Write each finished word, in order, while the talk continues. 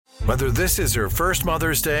Whether this is her first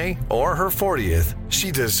Mother's Day or her 40th, she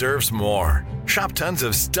deserves more. Shop tons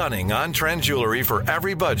of stunning on-trend jewelry for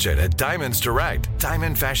every budget at Diamonds Direct.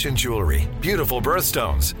 Diamond fashion jewelry, beautiful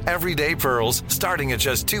birthstones, everyday pearls starting at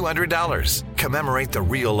just $200. Commemorate the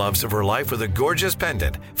real loves of her life with a gorgeous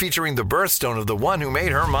pendant featuring the birthstone of the one who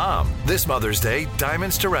made her mom. This Mother's Day,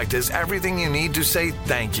 Diamonds Direct is everything you need to say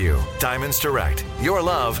thank you. Diamonds Direct. Your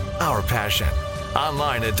love, our passion.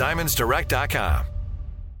 Online at diamondsdirect.com.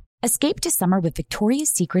 Escape to summer with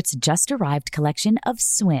Victoria's Secret's just-arrived collection of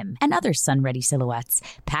swim and other sun-ready silhouettes.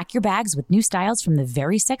 Pack your bags with new styles from the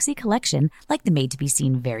Very Sexy collection, like the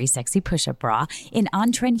made-to-be-seen Very Sexy push-up bra, in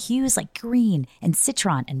on-trend hues like green and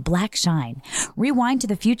citron and black shine. Rewind to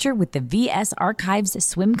the future with the VS Archives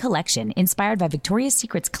swim collection, inspired by Victoria's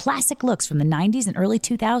Secret's classic looks from the 90s and early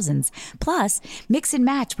 2000s. Plus, mix and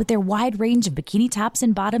match with their wide range of bikini tops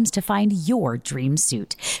and bottoms to find your dream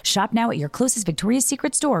suit. Shop now at your closest Victoria's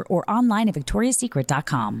Secret store or online at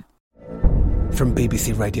victoriassecret.com. From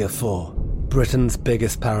BBC Radio 4, Britain's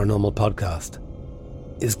biggest paranormal podcast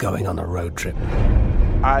is going on a road trip.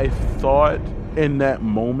 I thought in that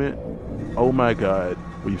moment, oh my God,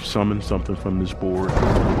 we've summoned something from this board.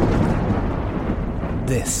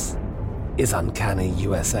 This is Uncanny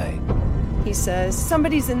USA. He says,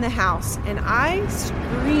 somebody's in the house, and I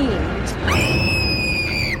screamed.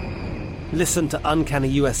 Listen to Uncanny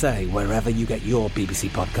USA wherever you get your BBC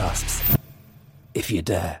podcasts, if you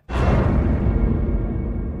dare.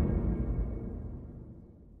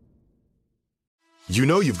 You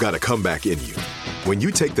know you've got a comeback in you. When you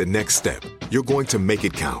take the next step, you're going to make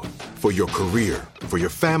it count. For your career, for your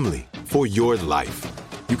family, for your life.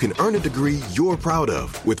 You can earn a degree you're proud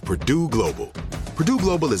of with Purdue Global. Purdue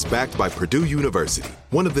Global is backed by Purdue University,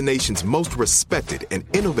 one of the nation's most respected and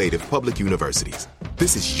innovative public universities.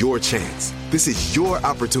 This is your chance. This is your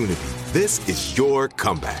opportunity. This is your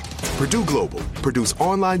comeback. Purdue Global, Purdue's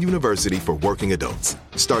online university for working adults.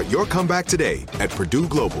 Start your comeback today at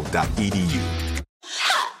purdueglobal.edu.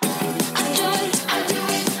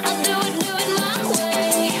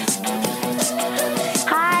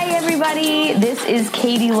 This is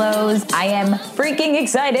Katie Lowe's. I am freaking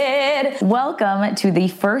excited. Welcome to the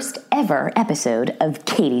first ever episode of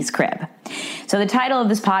Katie's Crib. So the title of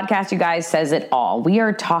this podcast, you guys, says it all. We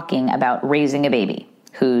are talking about raising a baby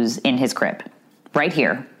who's in his crib, right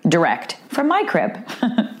here, direct from my crib.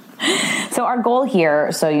 So our goal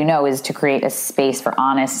here, so you know, is to create a space for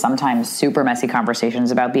honest, sometimes super messy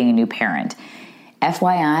conversations about being a new parent.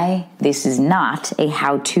 FYI, this is not a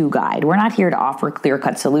how-to guide. We're not here to offer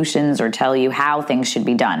clear-cut solutions or tell you how things should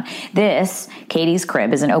be done. This, Katie's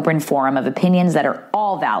Crib, is an open forum of opinions that are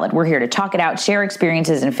all valid. We're here to talk it out, share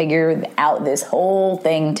experiences, and figure out this whole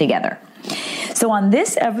thing together. So on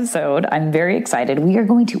this episode, I'm very excited. We are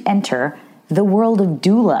going to enter the world of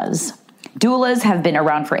doulas. Doulas have been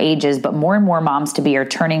around for ages, but more and more moms-to-be are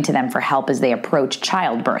turning to them for help as they approach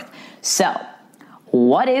childbirth. So,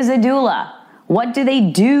 what is a doula? What do they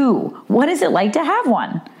do? What is it like to have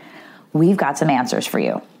one? We've got some answers for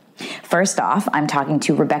you. First off, I'm talking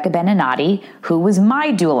to Rebecca Beninati, who was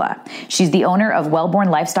my doula. She's the owner of Wellborn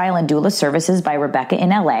Lifestyle and Doula Services by Rebecca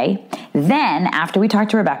in LA. Then, after we talk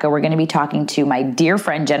to Rebecca, we're going to be talking to my dear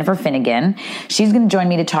friend Jennifer Finnegan. She's going to join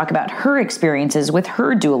me to talk about her experiences with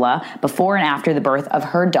her doula before and after the birth of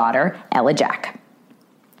her daughter, Ella Jack.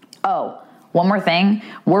 Oh, one more thing,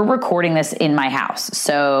 we're recording this in my house.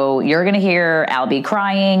 So you're going to hear Albie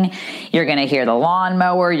crying, you're going to hear the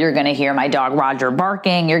lawnmower, you're going to hear my dog Roger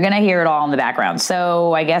barking, you're going to hear it all in the background.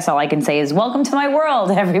 So I guess all I can say is welcome to my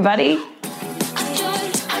world, everybody.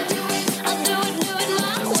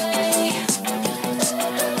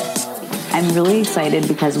 I'm really excited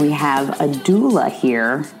because we have a doula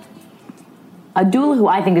here. A doula who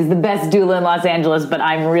I think is the best doula in Los Angeles, but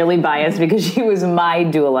I'm really biased because she was my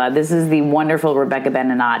doula. This is the wonderful Rebecca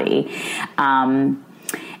Beninati.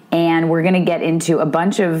 And we're going to get into a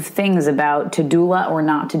bunch of things about to doula or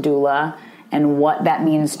not to doula and what that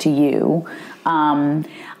means to you.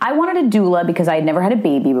 I wanted a doula because I had never had a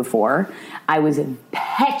baby before. I was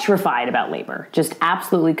petrified about labor, just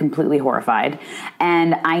absolutely, completely horrified.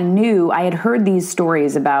 And I knew, I had heard these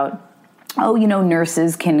stories about, oh, you know,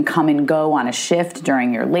 nurses can come and go on a shift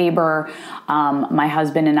during your labor. My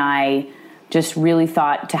husband and I just really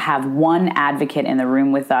thought to have one advocate in the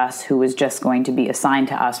room with us who was just going to be assigned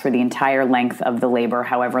to us for the entire length of the labor,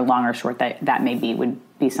 however long or short that may be, would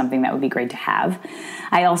be something that would be great to have.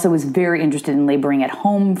 I also was very interested in laboring at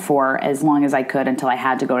home for as long as I could until I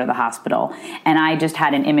had to go to the hospital. And I just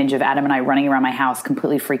had an image of Adam and I running around my house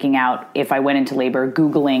completely freaking out if I went into labor,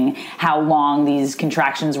 Googling how long these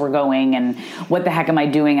contractions were going and what the heck am I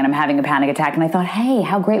doing, and I'm having a panic attack. And I thought, hey,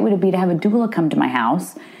 how great would it be to have a doula come to my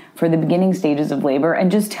house for the beginning stages of labor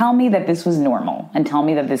and just tell me that this was normal and tell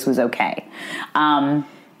me that this was okay.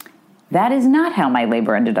 That is not how my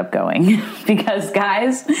labor ended up going because,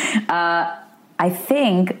 guys, I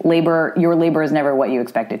think your labor is never what you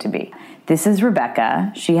expect it to be. This is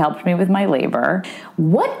Rebecca. She helped me with my labor.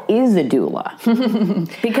 What is a doula?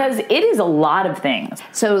 Because it is a lot of things.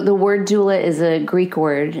 So the word doula is a Greek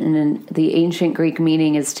word, and in the ancient Greek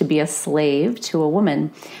meaning is to be a slave to a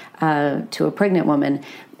woman, to a pregnant woman.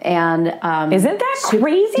 And isn't that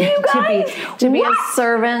crazy, you guys? To be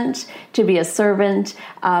a servant.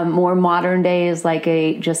 More modern day is like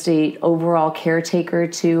just a overall caretaker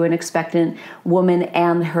to an expectant woman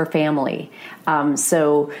and her family.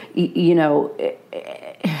 So you know,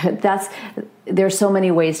 there's so many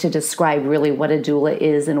ways to describe really what a doula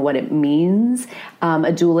is and what it means.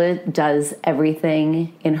 A doula does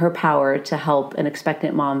everything in her power to help an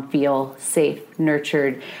expectant mom feel safe,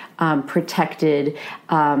 nurtured, protected,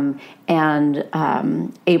 and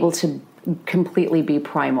able to completely be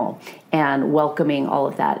primal and welcoming all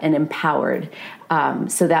of that and empowered.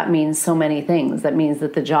 So that means so many things. That means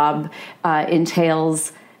that the job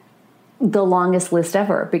entails the longest list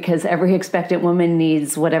ever, because every expectant woman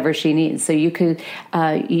needs whatever she needs. So you could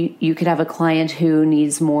have a client who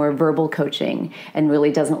needs more verbal coaching and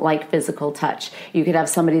really doesn't like physical touch. You could have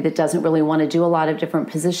somebody that doesn't really want to do a lot of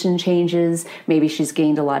different position changes. Maybe she's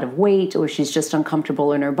gained a lot of weight, or she's just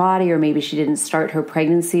uncomfortable in her body, or maybe she didn't start her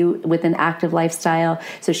pregnancy with an active lifestyle,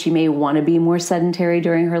 so she may want to be more sedentary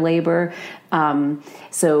during her labor.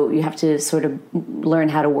 So you have to sort of learn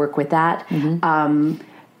how to work with that. Mm-hmm.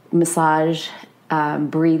 Massage,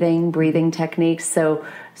 breathing techniques. So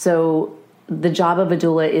the job of a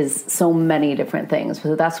doula is so many different things.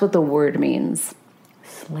 So that's what the word means.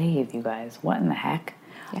 Slave, you guys. What in the heck?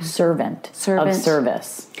 Yeah. Servant of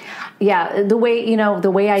service. Yeah, the way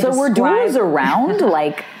I So were doulas around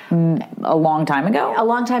like a long time ago? A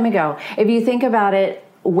long time ago. If you think about it,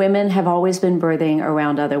 women have always been birthing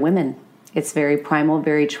around other women. It's very primal,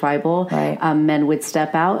 very tribal. Right. Men would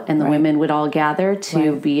step out, and the women would all gather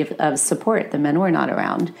to be of support. The men were not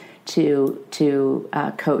around to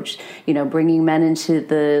coach. You know, bringing men into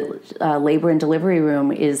the labor and delivery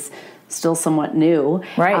room is still somewhat new.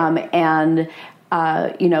 Right. And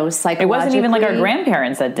psychologically, it wasn't even like our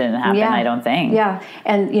grandparents that didn't happen. I don't think. Yeah,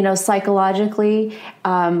 and psychologically.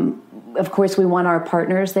 Of course, we want our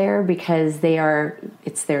partners there because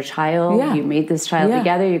it's their child. Yeah. You made this child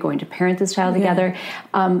together. You're going to parent this child together.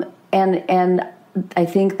 And I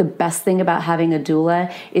think the best thing about having a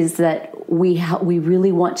doula is that we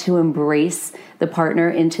really want to embrace the partner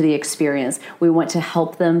into the experience. We want to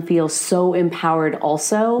help them feel so empowered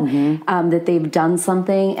also, that they've done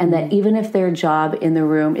something, and that even if their job in the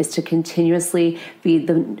room is to continuously feed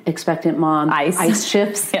the expectant mom ice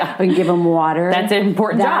chips and give them water. That's an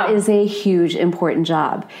important job. That is a huge, important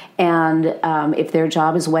job. And if their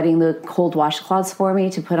job is wetting the cold washcloths for me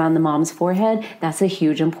to put on the mom's forehead, that's a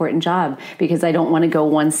huge, important job, because I don't want to go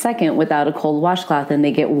 1 second without a cold washcloth and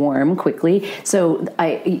they get warm quickly. So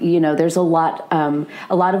there's a lot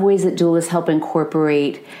of ways that doulas help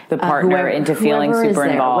incorporate the partner into feeling super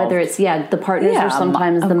involved. Whether it's the partners or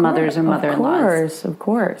sometimes the mothers or mother-in-laws. Of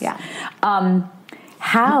course. Yeah.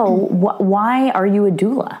 Why are you a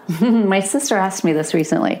doula? My sister asked me this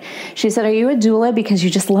recently. She said, "Are you a doula because you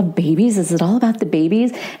just love babies? Is it all about the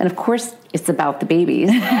babies?" And of course, it's about the babies.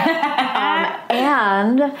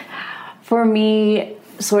 And for me,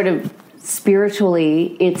 sort of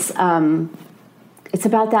spiritually, it's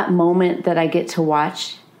about that moment that I get to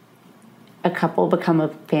watch a couple become a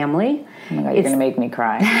family. Oh my God, you're going to make me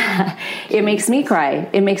cry. It makes me cry.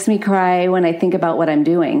 It makes me cry when I think about what I'm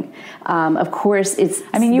doing. Of course,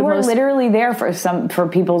 you are literally there for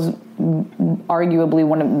people's arguably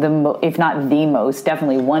one of the, if not the most,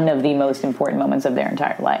 definitely one of the most important moments of their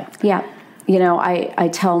entire life. Yeah. I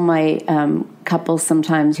tell my couples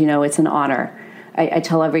sometimes, it's an honor. I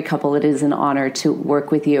tell every couple it is an honor to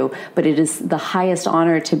work with you, but it is the highest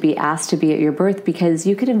honor to be asked to be at your birth, because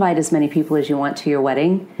you could invite as many people as you want to your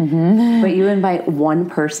wedding, but you invite one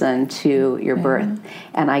person to your birth,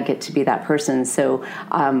 and I get to be that person. So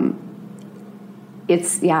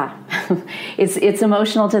it's it's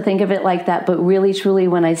emotional to think of it like that, but really truly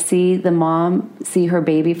when I see the mom see her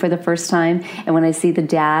baby for the first time, and when I see the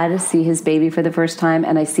dad see his baby for the first time,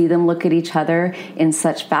 and I see them look at each other in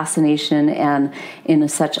such fascination and in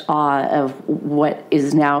such awe of what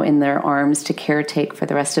is now in their arms to caretake for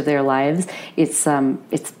the rest of their lives, it's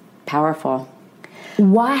powerful.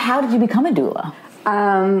 How did you become a doula?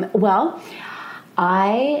 Well,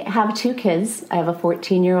 I have 2 kids. I have a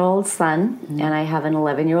 14-year-old son, and I have an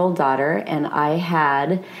 11-year-old daughter, and I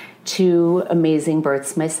had 2 amazing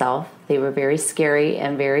births myself. They were very scary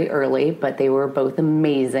and very early, but they were both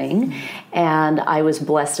amazing. And I was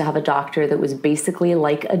blessed to have a doctor that was basically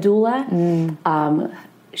like a doula.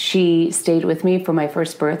 She stayed with me for my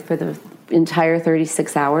first birth for the entire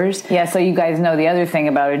 36 hours. Yeah, so you guys know the other thing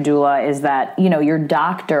about a doula is that, your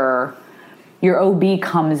doctor, your OB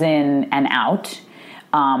comes in and out,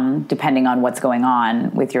 depending on what's going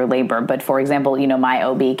on with your labor. But for example, my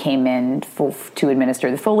OB came in to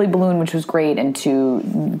administer the Foley balloon, which was great, and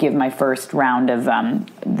to give my first round of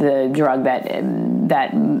the drug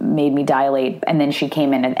that made me dilate. And then she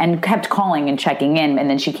came in and kept calling and checking in. And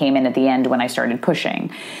then she came in at the end when I started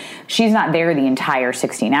pushing. She's not there the entire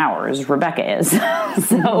 16 hours. Rebecca is.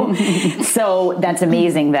 So that's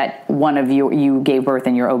amazing that one of you gave birth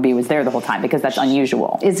and your OB was there the whole time, because that's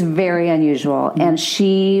unusual. It's very unusual. Mm-hmm. And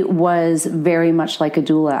she was very much like a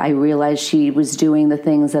doula. I realized she was doing the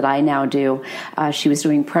things that I now do. She was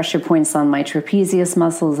doing pressure points on my trapezius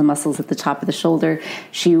muscles, the muscles at the top of the shoulder.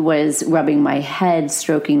 She was rubbing my head,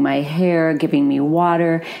 stroking my hair, giving me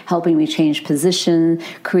water, helping me change position,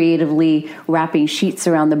 creatively wrapping sheets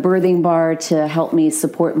around the birthing bar to help me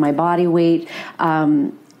support my body weight,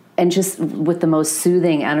 and just with the most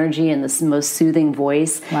soothing energy and the most soothing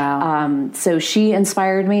voice. Wow. So she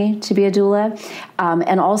inspired me to be a doula.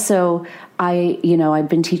 And also, I've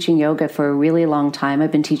been teaching yoga for a really long time.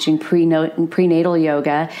 I've been teaching prenatal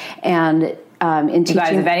yoga, and in teaching. You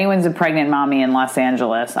guys, if anyone's a pregnant mommy in Los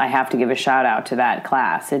Angeles, I have to give a shout out to that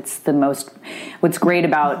class. It's what's great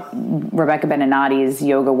about Rebecca Beninati's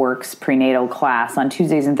Yoga Works prenatal class on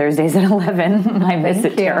Tuesdays and Thursdays at 11. I miss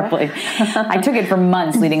it terribly. I took it for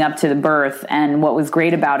months leading up to the birth, and what was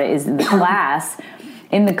great about it is in the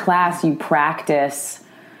class you practice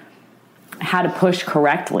how to push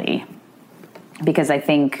correctly. Because I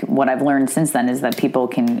think what I've learned since then is that people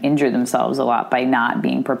can injure themselves a lot by not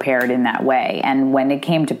being prepared in that way. And when it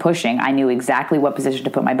came to pushing, I knew exactly what position to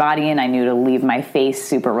put my body in. I knew to leave my face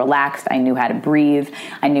super relaxed. I knew how to breathe.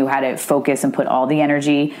 I knew how to focus and put all the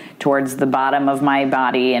energy towards the bottom of my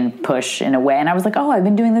body and push in a way. And I was like, I've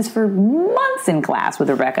been doing this for months in class with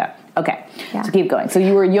Rebecca. Okay, So keep going. So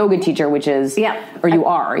you were a yoga teacher, which is, or you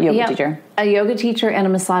are a yoga teacher. A yoga teacher and a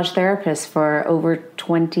massage therapist for over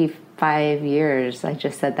 25 years. I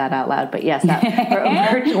just said that out loud, but yes, for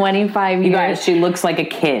over 25 years. You guys, she looks like a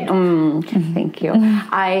kid. Thank you.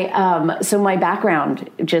 So my background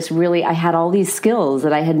just really, I had all these skills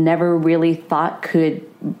that I had never really thought could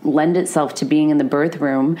lend itself to being in the birth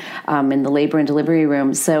room, in the labor and delivery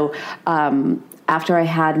room. So, after I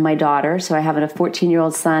had my daughter, so I have a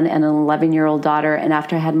 14-year-old son and an 11-year-old daughter, and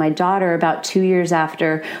after I had my daughter, about 2 years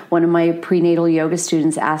after, one of my prenatal yoga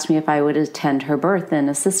students asked me if I would attend her birth and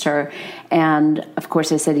assist her. And of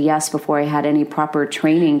course I said yes before I had any proper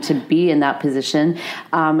training to be in that position.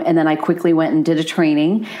 And then I quickly went and did a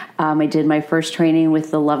training. I did my first training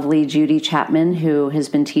with the lovely Judy Chapman, who has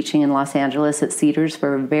been teaching in Los Angeles at Cedars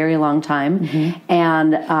for a very long time. Mm-hmm.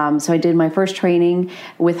 And so I did my first training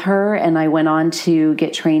with her, and I went on to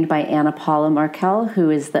get trained by Anna Paula Markel, who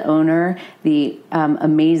is the owner, the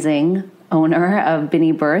amazing owner of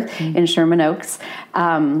Binny Birth in Sherman Oaks.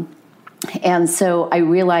 And so I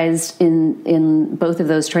realized in both of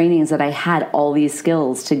those trainings that I had all these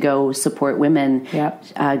skills to go support women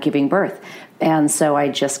giving birth. And so I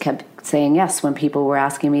just kept saying yes. When people were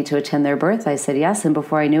asking me to attend their birth, I said yes. And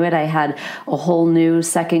before I knew it, I had a whole new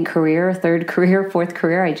second career, third career, fourth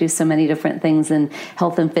career. I do so many different things in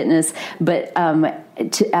health and fitness. But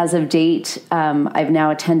as of date, I've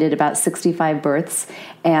now attended about 65 births.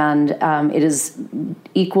 And it is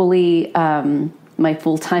equally my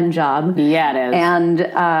full-time job. Yeah, it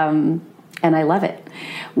is. And I love it.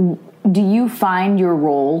 Do you find your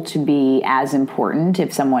role to be as important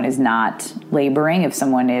if someone is not laboring, if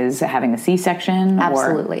someone is having a C-section?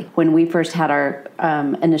 Absolutely. When we first had our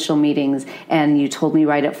initial meetings, and you told me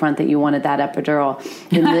right up front that you wanted that epidural,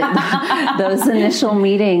 those initial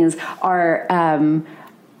meetings are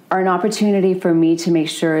an opportunity for me to make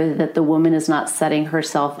sure that the woman is not setting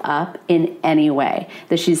herself up in any way,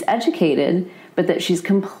 that she's educated, but that she's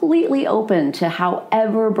completely open to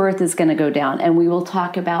however birth is going to go down. And we will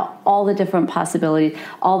talk about all the different possibilities,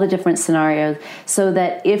 all the different scenarios, so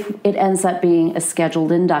that if it ends up being a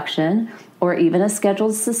scheduled induction or even a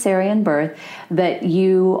scheduled cesarean birth, that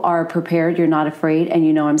you are prepared, you're not afraid, and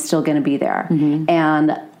you know I'm still going to be there.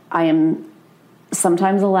 And I am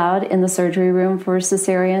sometimes allowed in the surgery room for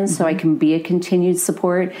cesareans, so I can be a continued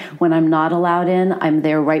support. When I'm not allowed in, I'm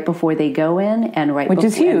there right before they go in and right Which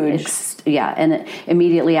before, is huge. And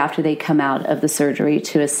immediately after they come out of the surgery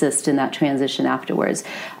to assist in that transition afterwards.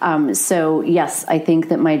 So yes, I think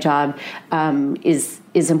that my job is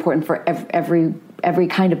important for every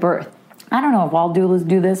kind of birth. I don't know if all doulas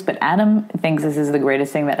do this, but Adam thinks this is the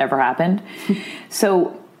greatest thing that ever happened.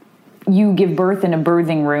 So you give birth in a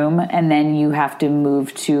birthing room, and then you have to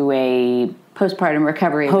move to a postpartum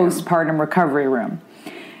recovery room.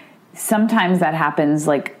 Sometimes that happens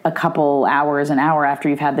like a couple hours, an hour after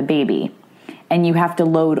you've had the baby, and you have to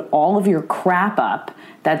load all of your crap up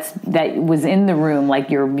that was in the room, like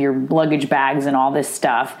your luggage bags and all this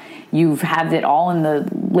stuff. You've had it all in the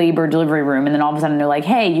labor delivery room, and then all of a sudden they're like,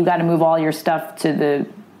 hey, you got to move all your stuff to the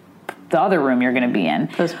other room you're going to be in.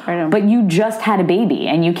 Postpartum. But you just had a baby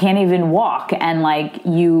and you can't even walk, and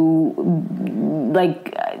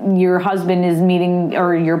your husband is meeting,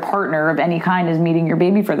 or your partner of any kind is meeting your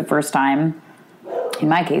baby for the first time, in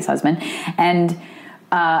my case, husband. And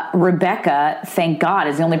Rebecca, thank God,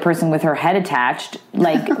 is the only person with her head attached,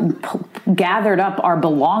 gathered up our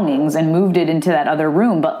belongings and moved it into that other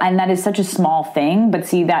room. And that is such a small thing, but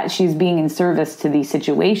see that she's being in service to the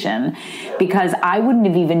situation, because I wouldn't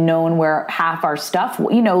have even known where half our stuff,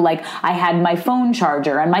 I had my phone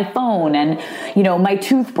charger and my phone and, my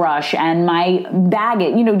toothbrush and my bag,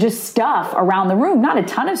 just stuff around the room, not a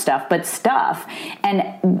ton of stuff, but stuff. And,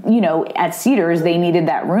 at Cedars, they needed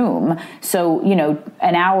that room. So,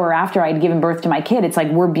 an hour after I'd given birth to my kid, it's like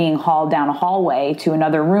we're being hauled down a hallway to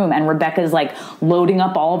another room, and Rebecca's loading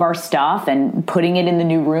up all of our stuff and putting it in the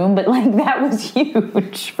new room. But that was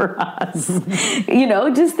huge for us.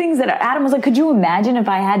 Just things that Adam was like, could you imagine if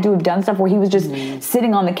I had to have done stuff where he was just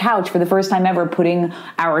sitting on the couch for the first time ever, putting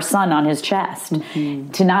our son on his chest?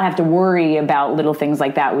 To not have to worry about little things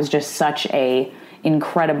like that was just such a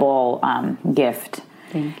incredible gift.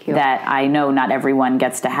 Thank you. That I know not everyone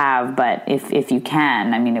gets to have, but if you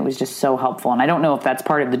can, it was just so helpful. And I don't know if that's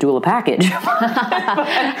part of the doula package.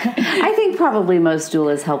 I think probably most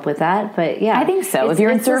doulas help with that, but yeah. I think so. If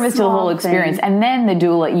you're in service to the whole experience. And then the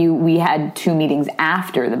doula, we had 2 meetings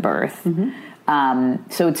after the birth.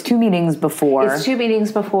 So it's 2 meetings before. It's 2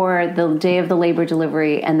 meetings before the day of the labor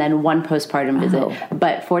delivery, and then 1 postpartum visit.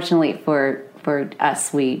 But fortunately for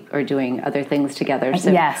us, we are doing other things together,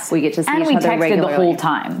 so yes, we get to see each other regularly. And we texted the whole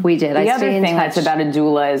time. We did. The other thing that's about a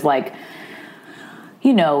doula is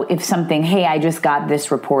if something, hey, I just got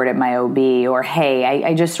this report at my OB, or hey,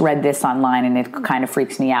 I just read this online and it kind of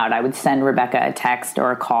freaks me out, I would send Rebecca a text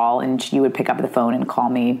or a call, and she would pick up the phone and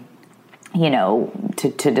call me,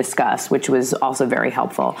 to discuss, which was also very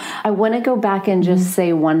helpful. I want to go back and just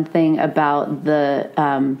say one thing about the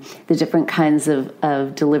different kinds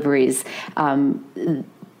of deliveries.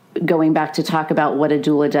 Going back to talk about what a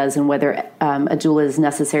doula does and whether a doula is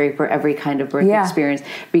necessary for every kind of birth experience,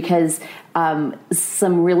 because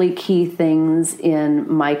some really key things in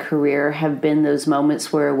my career have been those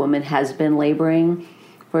moments where a woman has been laboring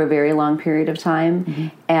for a very long period of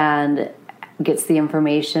time and gets the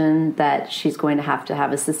information that she's going to have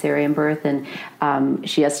a cesarean birth, and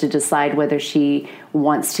she has to decide whether she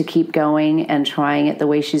wants to keep going and trying it the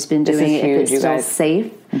way she's been doing it, if it's still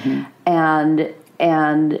safe,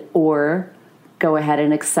 and or go ahead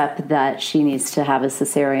and accept that she needs to have a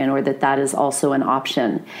cesarean, or that is also an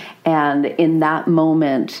option. And in that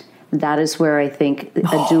moment, that is where I think a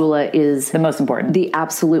doula is the most important, the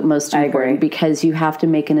absolute most important, because you have to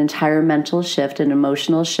make an entire mental shift, an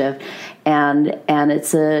emotional shift, and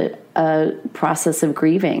it's a process of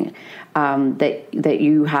grieving that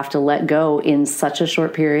you have to let go in such a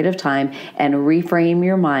short period of time and reframe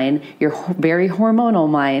your mind, your very hormonal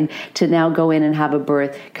mind, to now go in and have a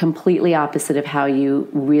birth completely opposite of how you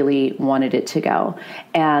really wanted it to go.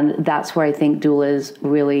 And that's where I think doulas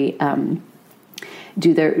really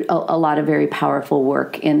do a lot of very powerful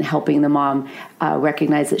work in helping the mom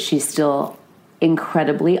recognize that she's still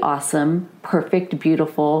incredibly awesome, perfect,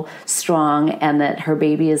 beautiful, strong, and that her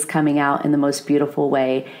baby is coming out in the most beautiful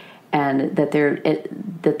way, and that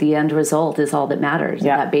that the end result is all that matters.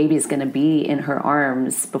 Yeah. That baby's going to be in her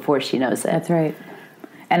arms before she knows it. That's right.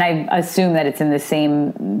 And I assume that it's in the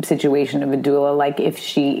same situation of a doula, like if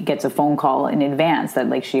she gets a phone call in advance that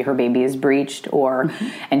like her baby is breached, or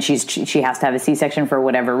and she has to have a C-section for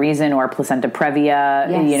whatever reason, or placenta previa.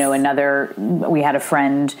 Yes. We had a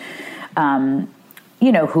friend,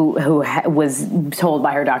 who was told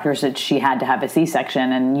by her doctors that she had to have a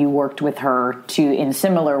C-section, and you worked with her to, in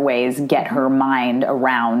similar ways, get her mind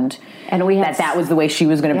around and that was the way she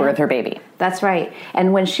was going to birth her baby. That's right.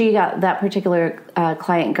 And when that particular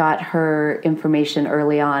client got her information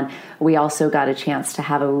early on, we also got a chance to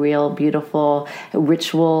have a real beautiful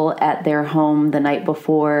ritual at their home the night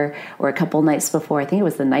before, or a couple nights before. I think it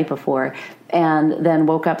was the night before. And then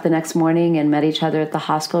woke up the next morning and met each other at the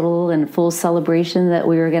hospital in full celebration that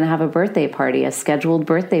we were going to have a birthday party, a scheduled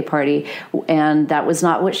birthday party. And that was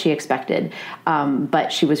not what she expected.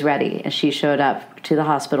 But she was ready, and she showed up to the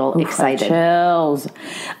hospital excited. Chills.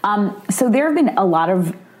 So there have been a lot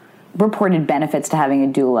of reported benefits to having a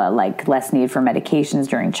doula, like less need for medications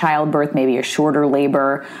during childbirth, maybe a shorter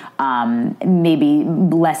labor, maybe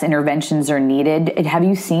less interventions are needed. Have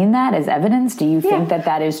you seen that as evidence? Do you think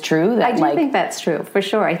that is true? I do think that's true, for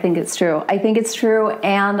sure. I think it's true.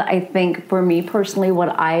 And I think for me personally,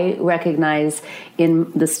 what I recognize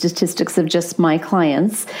in the statistics of just my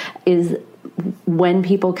clients is when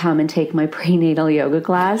people come and take my prenatal yoga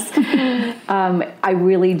class, I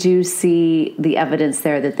really do see the evidence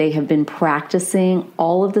there that they have been practicing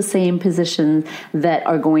all of the same positions that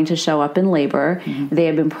are going to show up in labor. Mm-hmm. They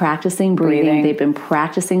have been practicing breathing. They've been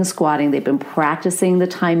practicing squatting. They've been practicing the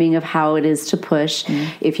timing of how it is to push,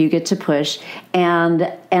 if you get to push.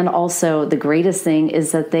 And also the greatest thing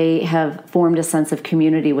is that they have formed a sense of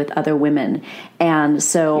community with other women. And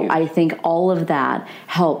so I think all of that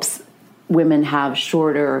helps women have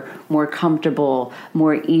shorter, more comfortable,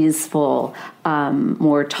 more easeful,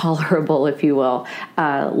 more tolerable, if you will,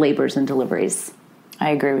 labors and deliveries.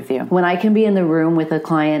 I agree with you. When I can be in the room with a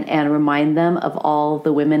client and remind them of all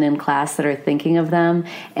the women in class that are thinking of them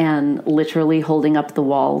and literally holding up the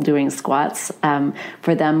wall doing squats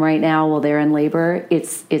for them right now while they're in labor,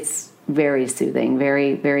 it's very soothing,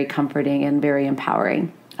 very, very comforting, and very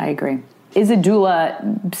empowering. I agree. Is a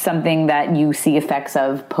doula something that you see effects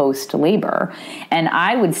of post-labor? And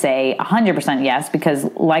I would say 100% yes, because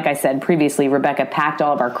like I said previously, Rebecca packed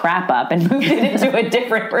all of our crap up and moved it into a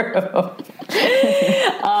different room.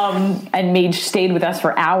 And stayed with us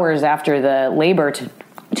for hours after the labor to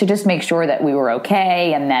just make sure that we were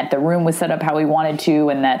okay, and that the room was set up how we wanted to,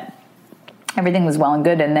 and that everything was well and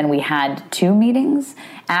good. And then we had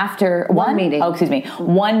one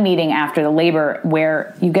meeting after the labor,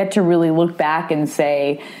 where you get to really look back and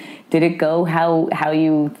say, did it go how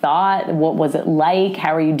you thought? What was it like?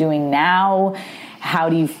 How are you doing now? How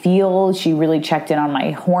do you feel? She really checked in on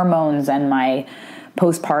my hormones and my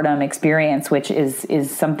postpartum experience, which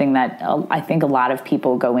is something that I think a lot of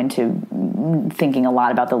people go into thinking a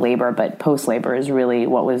lot about the labor, but post-labor is really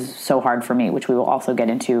what was so hard for me, which we will also get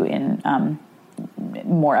into in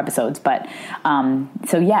more episodes. But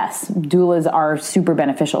so yes, doulas are super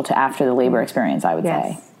beneficial to after the labor experience, I would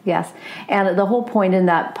say. Yes. And the whole point in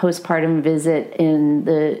that postpartum visit in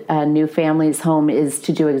the new family's home is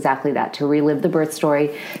to do exactly that, to relive the birth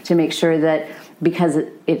story, to make sure that because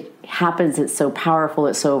it happens, it's so powerful,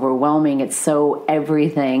 it's so overwhelming, it's so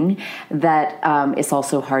everything that it's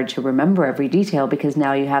also hard to remember every detail, because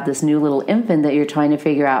now you have this new little infant that you're trying to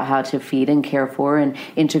figure out how to feed and care for and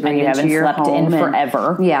integrate into your home. And you haven't slept in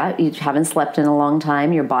forever. Yeah, you haven't slept in a long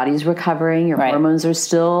time. Your body's recovering. Your hormones are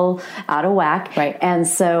still out of whack. Right. And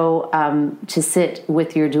so to sit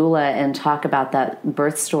with your doula and talk about that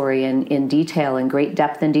birth story in detail, in great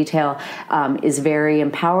depth and detail, is very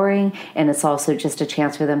empowering. And it's also just a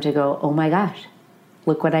chance for them to go, oh my gosh,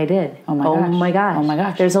 look what I did. Oh my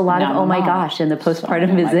gosh. There's a lot of oh my gosh in the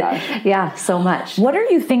postpartum visit. Yeah, so much. What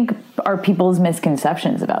do you think are people's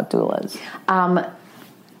misconceptions about doulas?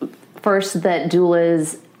 First, that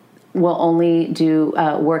doulas will only do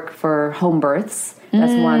work for home births.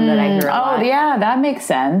 That's one that I hear a lot. Oh, yeah, that makes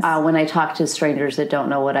sense. When I talk to strangers that don't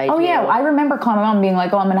know what I do. Oh, yeah, I remember calling my mom being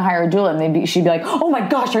like, I'm going to hire a doula. And she'd be like, oh, my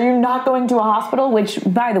gosh, are you not going to a hospital? Which,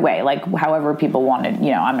 by the way, like, however people wanted,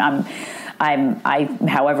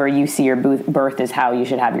 however you see your birth is how you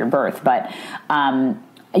should have your birth. But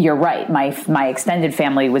you're right. My extended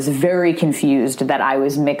family was very confused that I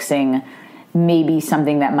was mixing maybe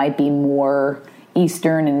something that might be more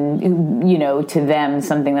Eastern and, you know, to them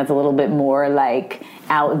something that's a little bit more like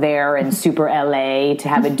out there and super LA, to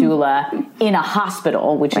have a doula in a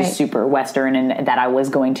hospital, which is super Western, and that I was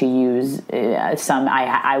going to use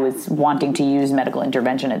I was wanting to use medical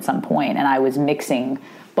intervention at some point, and I was mixing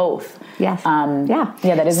both. Yes. Yeah,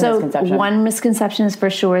 that is a misconception. One misconception is for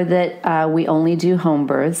sure that we only do home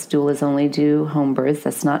births. Doulas only do home births.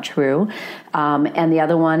 That's not true. And the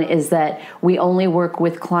other one is that we only work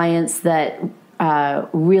with clients that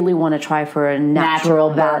really want to try for a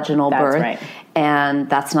natural vaginal birth. Right. And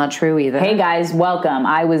that's not true either. Hey guys, welcome.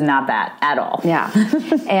 I was not that at all. Yeah.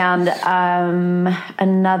 And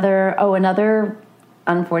another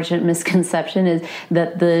unfortunate misconception is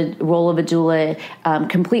that the role of a doula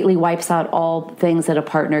completely wipes out all things that a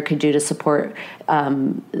partner could do to support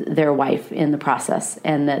their wife in the process,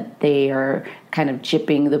 and that they are kind of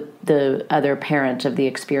gypping the other parent of the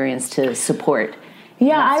experience to support.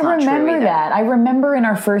 Yeah, I remember that. I remember in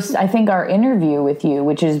our first, I think, our interview with you,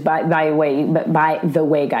 which is by the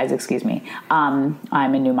way, guys, excuse me. I'm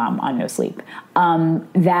a new mom on no sleep.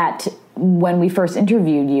 That when we first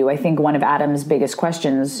interviewed you, I think one of Adam's biggest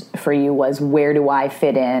questions for you was, where do I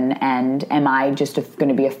fit in? And am I just going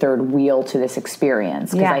to be a third wheel to this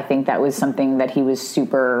experience? Because I think that was something that he was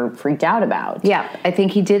super freaked out about. Yeah, I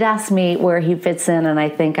think he did ask me where he fits in, and I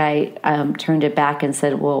think I turned it back and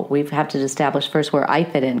said, well, we have to establish first where I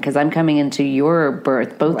fit in, because I'm coming into your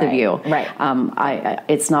birth, both of you. Right.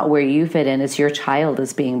 It's not where you fit in, it's your child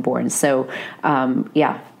is being born. So,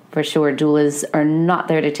 for sure, doulas are not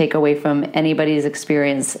there to take away from anybody's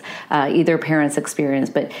experience, either parent's experience,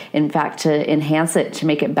 but in fact to enhance it, to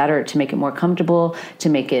make it better, to make it more comfortable, to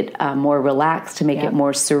make it more relaxed, to make it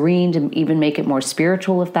more serene, to even make it more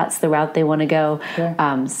spiritual if that's the route they want to go. Sure.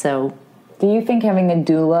 Do you think having a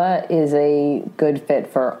doula is a good fit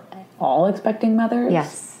for all expecting mothers?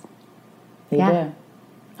 Yes. You do?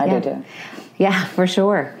 I do too. Yeah, for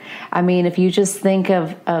sure. I mean, if you just think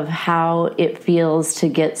of how it feels to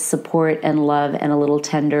get support and love and a little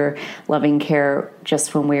tender, loving care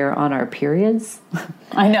just when we're on our periods.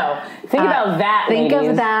 I know. Think about that, Think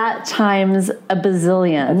ladies. of that times a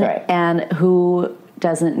bazillion. That's right. And who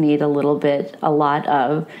doesn't need a lot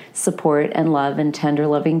of support and love and tender,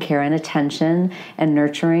 loving care and attention and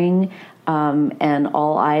nurturing, and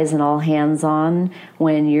all eyes and all hands on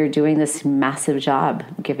when you're doing this massive job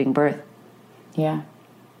giving birth. Yeah.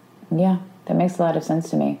 Yeah, that makes a lot of sense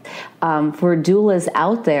to me. For doulas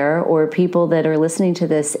out there, or people that are listening to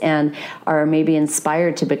this and are maybe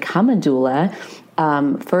inspired to become a doula,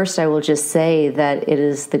 first I will just say that it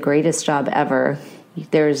is the greatest job ever.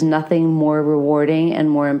 There is nothing more rewarding and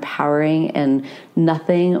more empowering and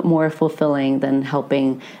nothing more fulfilling than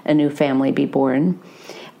helping a new family be born.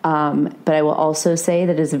 But I will also say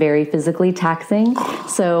that it's very physically taxing.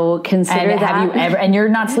 So consider that. Have you ever? And you're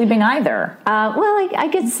not sleeping either. I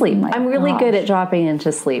get sleep. I'm really good at dropping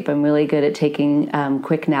into sleep. I'm really good at taking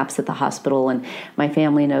quick naps at the hospital, and my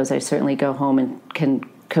family knows I certainly go home and can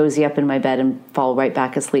cozy up in my bed and fall right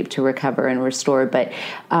back asleep to recover and restore. But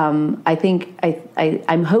I think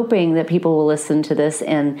I'm hoping that people will listen to this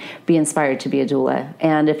and be inspired to be a doula.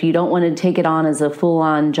 And if you don't want to take it on as a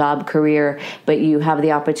full-on job career, but you have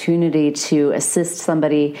the opportunity to assist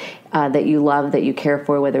somebody that you love, that you care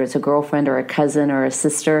for, whether it's a girlfriend or a cousin or a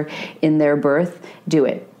sister in their birth, do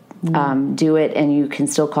it. Do it, and you can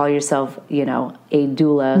still call yourself, a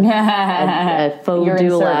doula, a faux You're doula.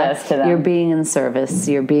 In service to them. You're being in service.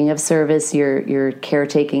 You're being of service. You're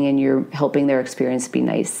caretaking, and you're helping their experience be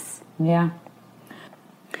nice. Yeah.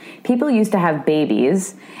 People used to have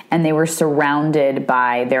babies, and they were surrounded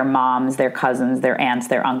by their moms, their cousins, their aunts,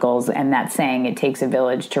 their uncles, and that saying, it takes a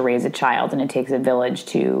village to raise a child, and it takes a village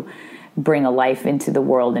to bring a life into the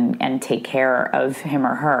world and take care of him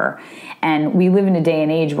or her. And we live in a day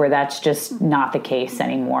and age where that's just not the case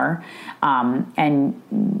anymore. And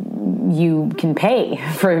you can pay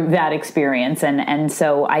for that experience. And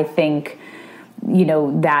so I think,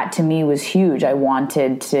 that to me was huge. I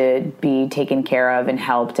wanted to be taken care of and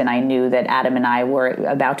helped. And I knew that Adam and I were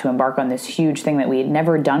about to embark on this huge thing that we had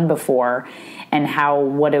never done before. And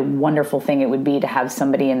what a wonderful thing it would be to have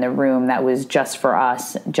somebody in the room that was just for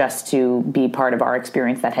us, just to be part of our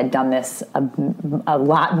experience, that had done this a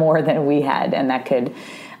lot more than we had, and that could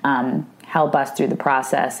help us through the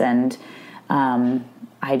process. And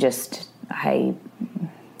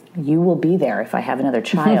you will be there if I have another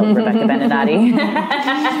child, Rebecca Beninati.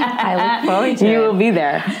 I look forward to it. You will be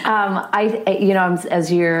there.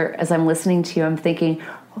 As I'm listening to you, I'm thinking,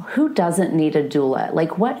 who doesn't need a doula?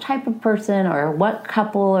 Like, what type of person or what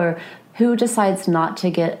couple or who decides not to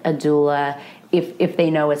get a doula if they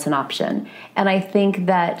know it's an option. And I think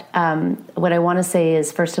that what I want to say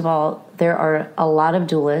is, first of all, there are a lot of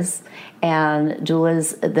doulas, and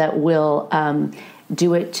doulas that will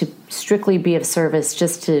do it to strictly be of service,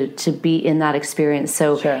 just to be in that experience.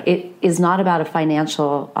 So Sure. It is not about a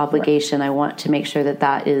financial obligation. Right. I want to make sure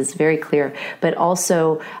that is very clear. But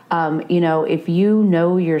also, if you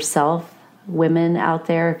know yourself, women out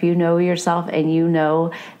there, if you know yourself and you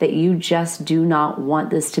know that you just do not want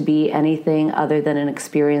this to be anything other than an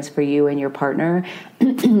experience for you and your partner,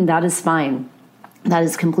 that is fine. That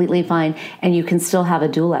is completely fine. And you can still have a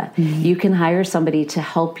doula. Mm-hmm. You can hire somebody to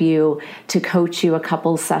help you, to coach you a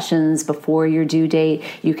couple sessions before your due date.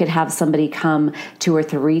 You could have somebody come 2 or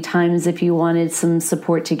 3 times if you wanted some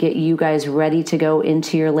support to get you guys ready to go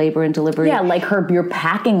into your labor and delivery. Yeah, like your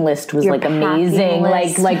packing list was amazing.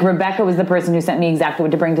 Like Rebecca was the person who sent me exactly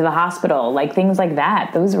what to bring to the hospital. Like things like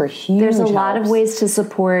that. Those were huge. There's a lot of ways to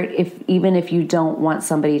support even if you don't want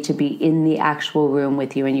somebody to be in the actual room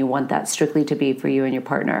with you and you want that strictly to be for you and your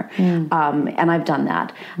partner. And I've done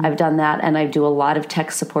that. And I do a lot of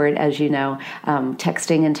tech support, as you know,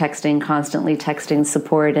 constantly texting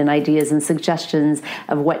support and ideas and suggestions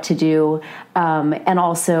of what to do. And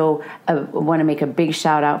also I want to make a big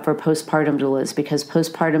shout out for postpartum doulas, because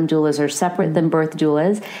postpartum doulas are separate than birth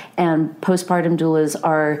doulas, and postpartum doulas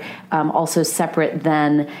are also separate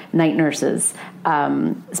than night nurses.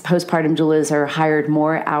 Postpartum doulas are hired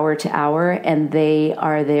more hour to hour, and they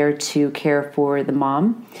are there to care for the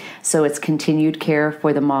mom. So it's continued care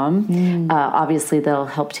for the mom. Obviously, they'll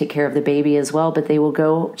help take care of the baby as well, but they will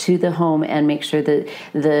go to the home and make sure that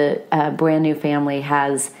the brand new family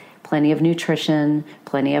has plenty of nutrition,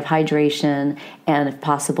 plenty of hydration, and if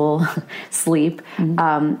possible, sleep,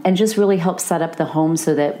 and just really help set up the home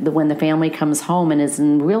so that when the family comes home and is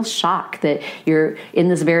in real shock that you're in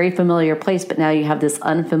this very familiar place, but now you have this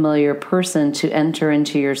unfamiliar person to enter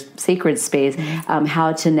into your sacred space,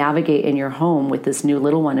 how to navigate in your home with this new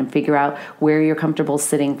little one and figure out where you're comfortable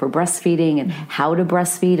sitting for breastfeeding and how to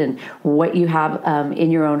breastfeed and what you have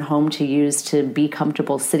in your own home to use to be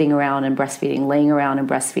comfortable sitting around and breastfeeding, laying around and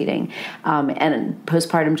breastfeeding. And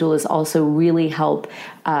postpartum doulas also really help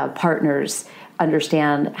partners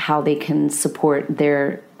understand how they can support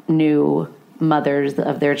their new mothers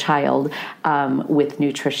of their child with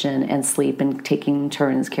nutrition and sleep and taking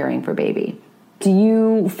turns caring for baby. Do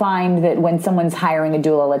you find that when someone's hiring a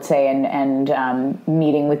doula, let's say, and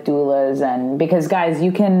meeting with doulas, and because guys,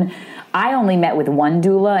 I only met with one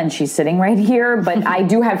doula and she's sitting right here, but I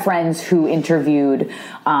do have friends who interviewed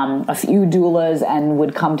a few doulas and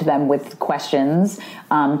would come to them with questions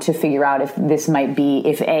to figure out if this might be,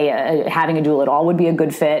 if having a doula at all would be a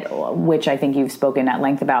good fit, which I think you've spoken at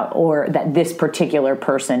length about, or that this particular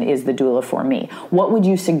person is the doula for me. What would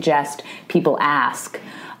you suggest people ask?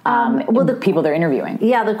 The people they're interviewing.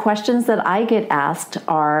 Yeah, the questions that I get asked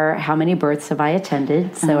are, how many births have I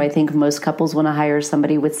attended? So I think most couples want to hire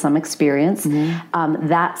somebody with some experience.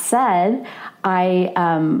 That said,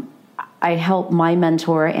 I help my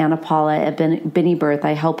mentor, Anna Paula, at Binny Birth.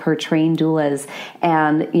 I help her train doulas.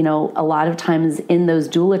 And, a lot of times in those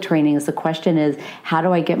doula trainings, the question is, how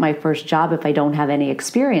do I get my first job if I don't have any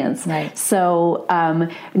experience? Right. So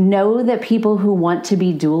know that people who want to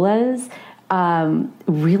be doulas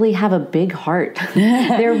really have a big heart.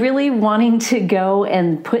 They're really wanting to go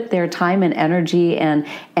and put their time and energy and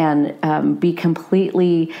be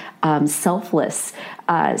completely selfless.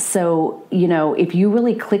 So, if you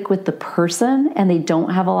really click with the person and they don't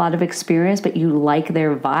have a lot of experience, but you like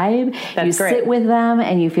their vibe, you sit with them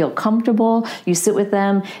and you feel comfortable. You sit with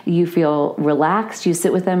them, you feel relaxed. You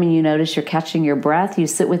sit with them and you notice you're catching your breath. You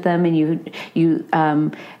sit with them and you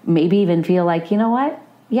maybe even feel like, you know what?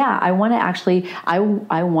 Yeah, I want to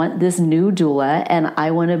I want this new doula, and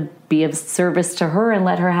I want to be of service to her and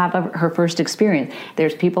let her have her first experience.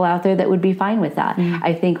 There's people out there that would be fine with that.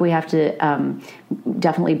 I think we have to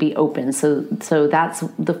definitely be open. So that's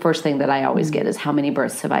the first thing that I always get is, how many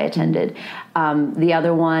births have I attended? The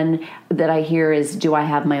other one that I hear is, do I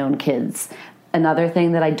have my own kids? Another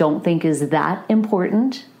thing that I don't think is that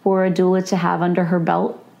important for a doula to have under her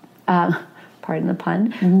belt. Pardon the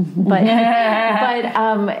pun, but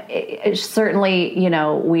certainly,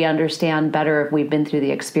 we understand better if we've been through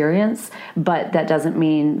the experience, but that doesn't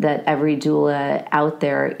mean that every doula out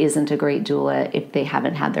there isn't a great doula if they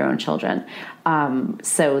haven't had their own children.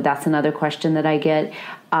 So that's another question that I get.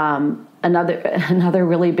 Another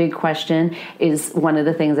really big question is one of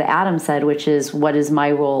the things that Adam said, which is, what is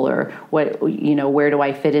my role, or what, where do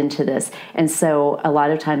I fit into this? And so a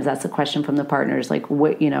lot of times that's a question from the partners, like,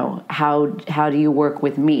 what, how do you work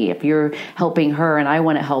with me? If you're helping her and I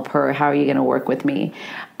want to help her, how are you going to work with me?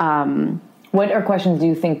 What are questions do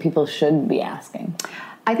you think people should be asking?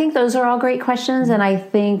 I think those are all great questions. And I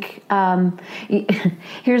think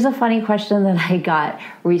here's a funny question that I got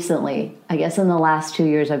recently. I guess in the last 2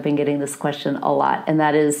 years, I've been getting this question a lot. And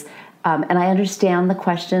that is, and I understand the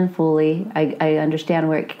question fully. I understand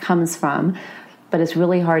where it comes from, but it's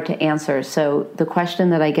really hard to answer. So the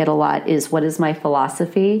question that I get a lot is, what is my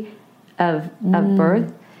philosophy of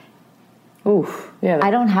birth? Oof. Yeah.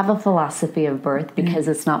 I don't have a philosophy of birth because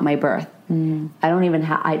it's not my birth. I don't even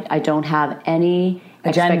have, I don't have any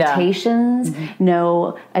expectations,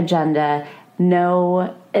 no agenda,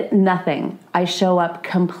 no, nothing. I show up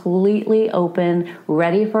completely open,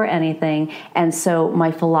 ready for anything. And so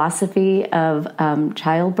my philosophy of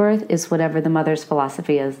childbirth is whatever the mother's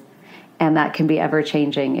philosophy is. And that can be ever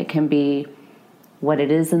changing. It can be what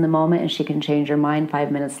it is in the moment, and she can change her mind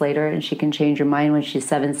 5 minutes later, and she can change her mind when she's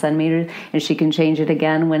 7 centimeters, and she can change it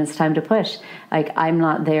again when it's time to push. Like, I'm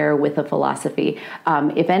not there with a philosophy.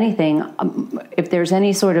 If anything, if there's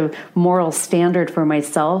any sort of moral standard for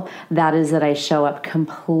myself, that is that I show up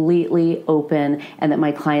completely open, and that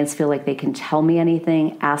my clients feel like they can tell me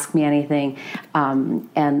anything, ask me anything, and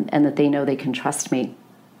that they know they can trust me.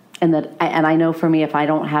 And I know for me, if I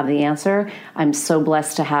don't have the answer, I'm so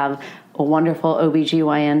blessed to have a wonderful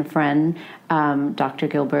OBGYN friend, Dr.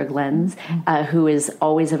 Gilbert Lenz, who is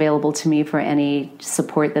always available to me for any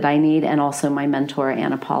support that I need, and also my mentor,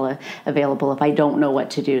 Anna Paula, available if I don't know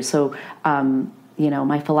what to do. So,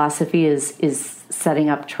 my philosophy is setting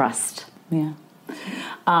up trust. Yeah.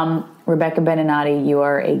 Rebecca Beninati, you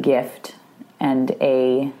are a gift and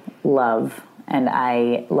a love. And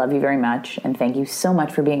I love you very much. And thank you so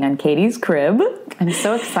much for being on Katie's Crib. I'm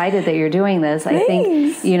so excited that you're doing this. Thanks. I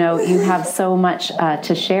think, you have so much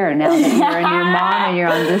to share now that you're a new mom and you're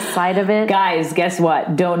on this side of it. Guys, guess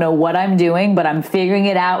what? Don't know what I'm doing, but I'm figuring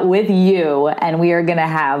it out with you. And we are going to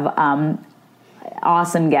have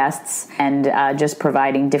awesome guests and just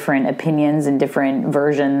providing different opinions and different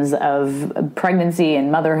versions of pregnancy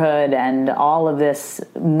and motherhood, and all of this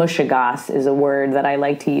mushigas is a word that I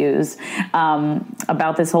like to use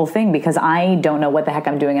about this whole thing, because I don't know what the heck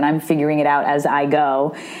I'm doing, and I'm figuring it out as I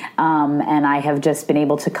go. And I have just been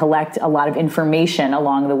able to collect a lot of information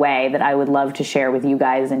along the way that I would love to share with you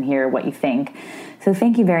guys and hear what you think. So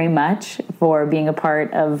thank you very much for being a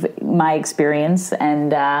part of my experience,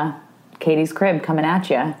 and Katie's Crib coming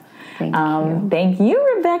at you. Thank you. Thank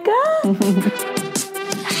you, Rebecca.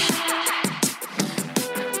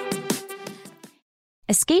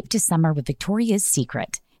 Escape to summer with Victoria's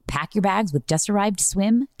Secret. Pack your bags with just-arrived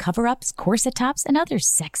swim, cover-ups, corset tops, and other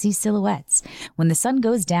sexy silhouettes. When the sun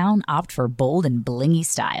goes down, opt for bold and blingy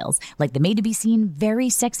styles, like the made-to-be-seen Very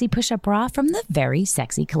Sexy Push-Up Bra from the Very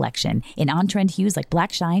Sexy Collection, in on-trend hues like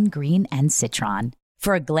black shine, green, and citron.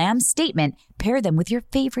 For a glam statement, pair them with your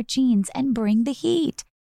favorite jeans and bring the heat.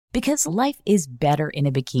 Because life is better in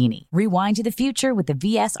a bikini. Rewind to the future with the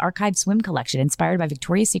VS Archive Swim Collection, inspired by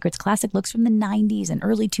Victoria's Secret's classic looks from the 90s and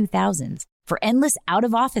early 2000s. For endless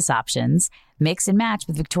out-of-office options, mix and match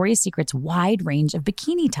with Victoria's Secret's wide range of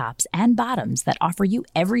bikini tops and bottoms that offer you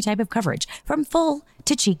every type of coverage, from full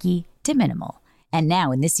to cheeky to minimal. And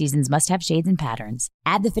now in this season's must-have shades and patterns,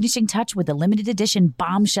 add the finishing touch with the limited edition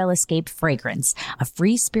Bombshell Escape fragrance, a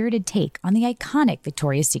free-spirited take on the iconic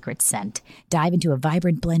Victoria's Secret scent. Dive into a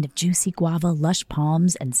vibrant blend of juicy guava, lush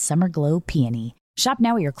palms, and summer glow peony. Shop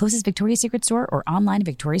now at your closest Victoria's Secret store or online at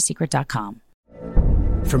victoriassecret.com.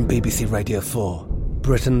 From BBC Radio 4,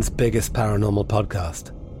 Britain's biggest paranormal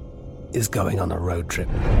podcast is going on a road trip.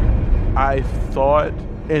 I thought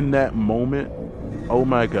in that moment, oh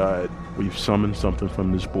my God, we've summoned something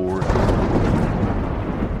from this board.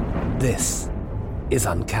 This is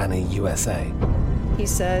Uncanny USA. He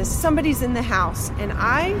says, somebody's in the house, and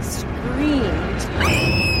I screamed.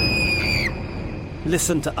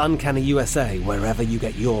 Listen to Uncanny USA wherever you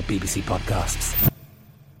get your BBC podcasts,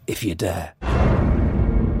 if you dare.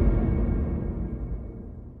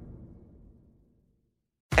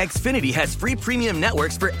 Xfinity has free premium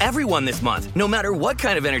networks for everyone this month, no matter what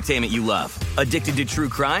kind of entertainment you love. Addicted to true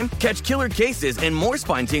crime? Catch killer cases and more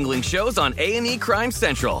spine-tingling shows on A&E Crime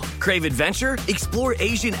Central. Crave adventure? Explore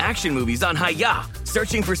Asian action movies on Hi-YAH.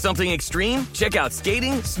 Searching for something extreme? Check out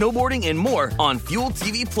skating, snowboarding, and more on Fuel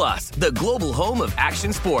TV Plus, the global home of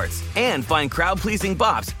action sports. And find crowd-pleasing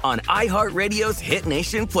bops on iHeartRadio's Hit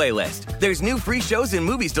Nation playlist. There's new free shows and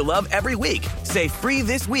movies to love every week. Say free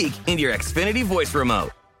this week in your Xfinity voice remote.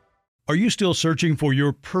 Are you still searching for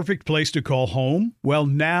your perfect place to call home? Well,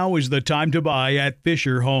 now is the time to buy at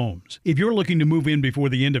Fisher Homes. If you're looking to move in before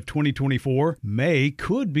the end of 2024, May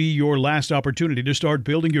could be your last opportunity to start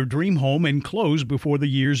building your dream home and close before the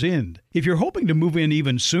year's end. If you're hoping to move in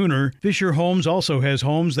even sooner, Fisher Homes also has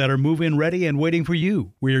homes that are move-in ready and waiting for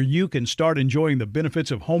you, where you can start enjoying the benefits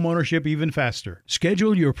of homeownership even faster.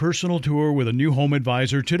 Schedule your personal tour with a new home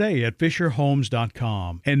advisor today at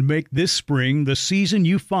FisherHomes.com and make this spring the season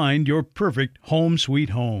you find your perfect home sweet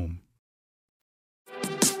home.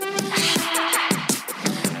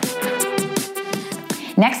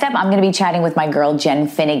 Next up, I'm going to be chatting with my girl, Jen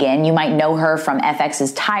Finnegan. You might know her from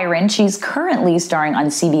FX's Tyrant. She's currently starring on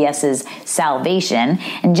CBS's Salvation.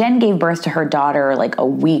 And Jen gave birth to her daughter like a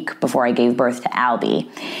week before I gave birth to Albie.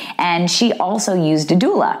 And she also used a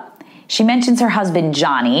doula. She mentions her husband,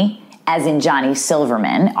 Johnny, as in Johnny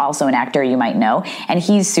Silverman, also an actor you might know. And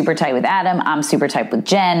he's super tight with Adam. I'm super tight with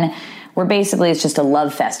Jen. We're basically, it's just a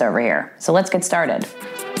love fest over here. So let's get started.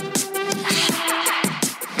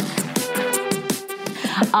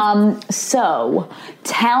 So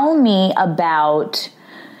tell me about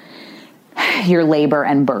your labor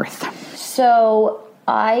and birth. So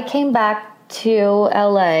I came back to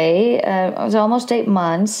LA. It was almost 8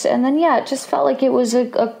 months. And then, it just felt like it was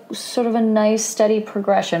a sort of a nice, steady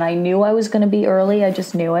progression. I knew I was going to be early. I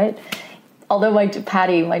just knew it. Although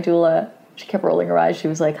Patty, my doula, she kept rolling her eyes. She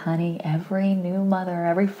was like, honey, every new mother,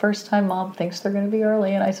 every first-time mom thinks they're going to be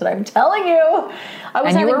early. And I said, I'm telling you. I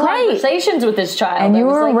was having conversations with this child. And you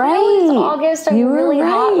were right. No, it's August. I'm really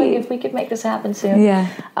hot. Like, if we could make this happen soon. Yeah.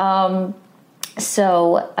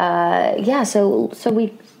 So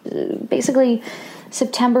we basically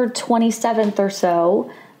September 27th or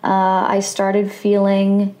so, I started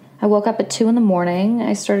feeling, I woke up at 2 a.m.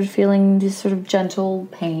 I started feeling these sort of gentle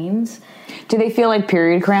pains. Do they feel like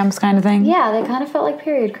period cramps kind of thing? Yeah, they kind of felt like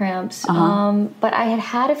period cramps. But I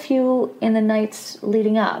had a few in the nights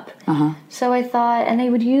leading up. So I thought, and they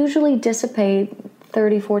would usually dissipate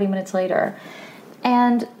 30, 40 minutes later.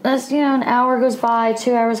 And as an hour goes by,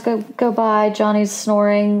 2 hours go by, Johnny's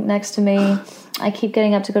snoring next to me. I keep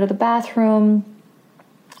getting up to go to the bathroom.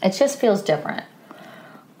 It just feels different.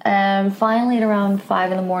 And finally at around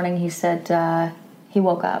 5 a.m, he said, he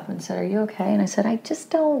woke up and said, are you okay? And I said, I just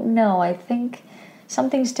don't know. I think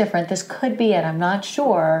something's different. This could be it. I'm not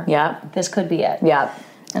sure. Yeah. This could be it. Yeah.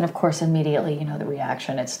 And of course, immediately, the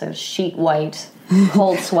reaction. It's the sheet white,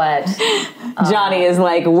 cold sweat. Johnny is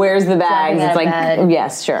like, where's the bags? It's like, bed.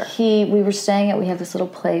 Yes, sure. We have this little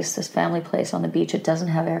place, this family place on the beach. It doesn't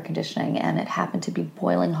have air conditioning, and it happened to be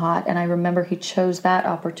boiling hot. And I remember he chose that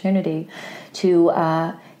opportunity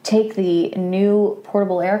to take the new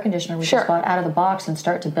portable air conditioner we just bought out of the box and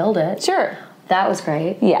start to build it. Sure. That was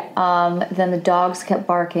great. Yeah. Then the dogs kept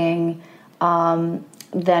barking.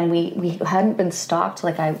 Then we hadn't been stocked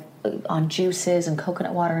on juices and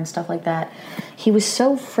coconut water and stuff like that. He was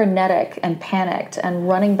so frenetic and panicked and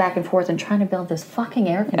running back and forth and trying to build this fucking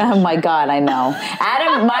air conditioner. Oh my God, I know.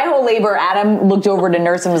 Adam, my whole labor, Adam looked over to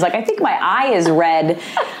nurse and was like, I think my eye is red.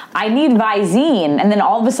 I need Visine. And then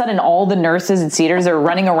all of a sudden, all the nurses at Cedars are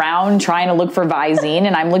running around trying to look for Visine.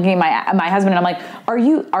 And I'm looking at my husband and I'm like, are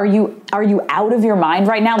you out of your mind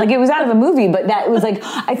right now? Like, it was out of a movie, but that was like,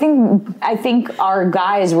 I think our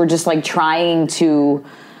guys were just like trying to,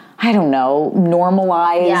 I don't know,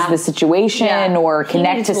 normalize the situation or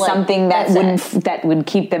connect to something that would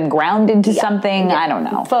keep them grounded to something. Yeah. I don't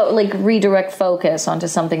know. Redirect focus onto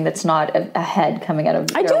something that's not a head coming out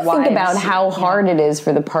of I do think about how hard it is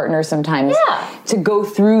for the partner sometimes to go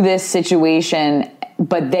through this situation,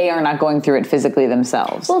 but they are not going through it physically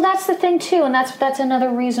themselves. Well, that's the thing too, and that's another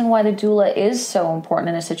reason why the doula is so important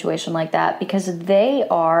in a situation like that, because they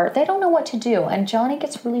don't know what to do, and Johnny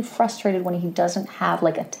gets really frustrated when he doesn't have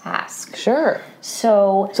a task. Sure.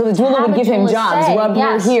 So the doula would give him jobs: rub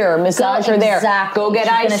her here, massage her there, go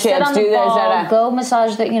get ice chips, do this, go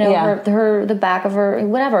massage the back of her,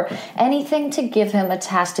 whatever, anything to give him a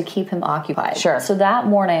task to keep him occupied. Sure. So that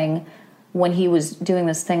morning, when he was doing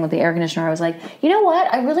this thing with the air conditioner, I was like, you know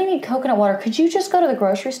what? I really need coconut water. Could you just go to the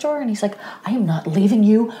grocery store? And he's like, I am not leaving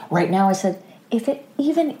you right now. I said, if it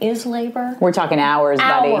even is labor. We're talking hours,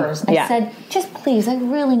 buddy. Hours. I said, just please, I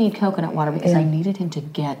really need coconut water because I needed him to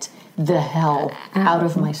get the hell out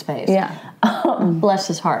of my space. Yeah. Bless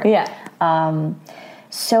his heart. Yeah.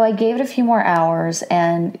 So I gave it a few more hours,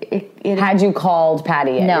 and it had you called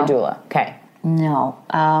Patty at your doula? Okay. No.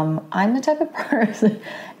 I'm the type of person...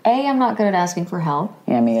 I'm not good at asking for help.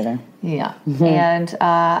 Yeah, me either. Yeah. Mm-hmm. And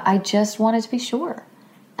I just wanted to be sure.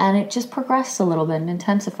 And it just progressed a little bit and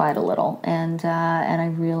intensified a little. And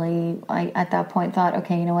I at that point thought,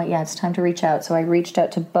 okay, you know what? Yeah, it's time to reach out. So I reached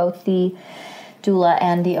out to both the doula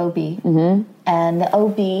and the OB. Mm-hmm. And the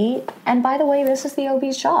OB, and by the way, this is the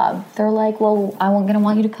OB's job. They're like, well, I'm going to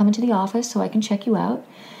want you to come into the office so I can check you out.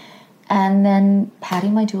 And then Patty,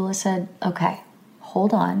 my doula, said, okay,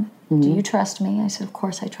 hold on. Mm-hmm. Do you trust me? I said, of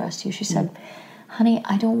course I trust you. She said, honey,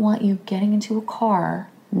 I don't want you getting into a car,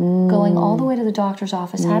 going all the way to the doctor's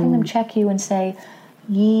office, having them check you and say,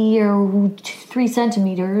 you're 3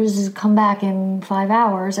 centimeters, come back in 5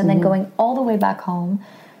 hours, and then going all the way back home.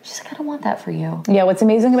 She's like, I don't want that for you. Yeah, what's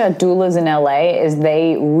amazing about doulas in LA is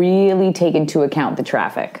they really take into account the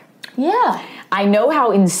traffic. Yeah. I know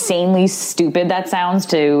how insanely stupid that sounds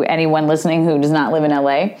to anyone listening who does not live in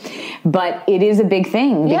LA, but it is a big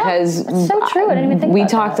thing because it's so true. I didn't even think we about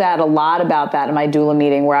talked a lot about that in my doula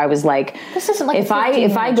meeting where I was like, this isn't like if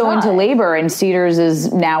I go into labor and Cedars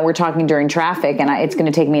is now we're talking during traffic and it's going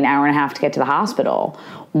to take me an hour and a half to get to the hospital.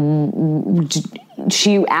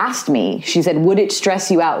 She asked me, she said, would it stress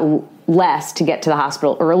you out less to get to the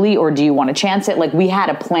hospital early, or do you want to chance it? Like, we had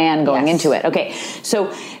a plan going into it. Okay,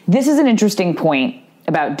 so this is an interesting point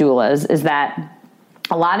about doulas, is that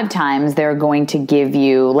a lot of times they're going to give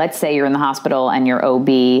you, let's say you're in the hospital and your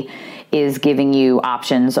OB is giving you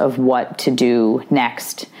options of what to do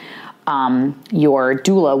next. Your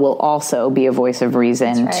doula will also be a voice of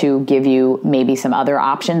reason to give you maybe some other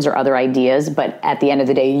options or other ideas, but at the end of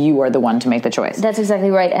the day, you are the one to make the choice. That's exactly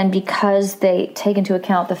right. And because they take into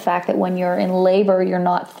account the fact that when you're in labor, you're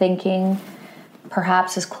not thinking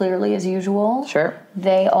perhaps as clearly as usual. Sure.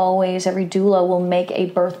 They always, every doula will make a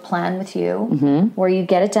birth plan with you where you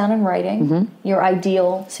get it down in writing, your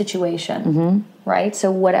ideal situation, right?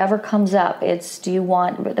 So whatever comes up, it's, do you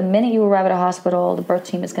want, the minute you arrive at a hospital, the birth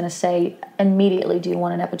team is going to say immediately, do you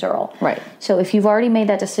want an epidural? Right. So if you've already made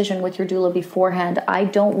that decision with your doula beforehand, I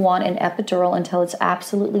don't want an epidural until it's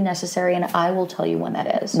absolutely necessary, and I will tell you when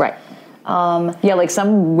that is. Right. Yeah, like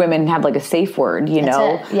some women have like a safe word, you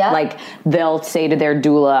know, like they'll say to their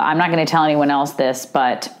doula, I'm not going to tell anyone else this,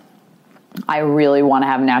 but I really want to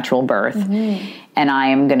have natural birth and I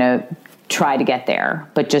am going to try to get there.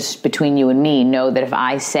 But just between you and me, know that if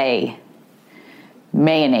I say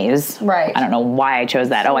mayonnaise, I don't know why I chose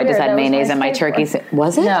that. So I just had mayonnaise on my turkey.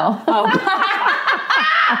 Was it? No.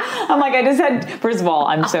 I'm like, I just had, first of all,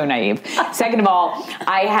 I'm so naive. Second of all,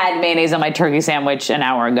 I had mayonnaise on my turkey sandwich an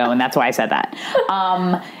hour ago, and that's why I said that.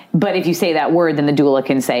 But if you say that word, then the doula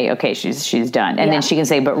can say, okay, she's done. And then she can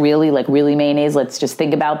say, but really, like really mayonnaise, let's just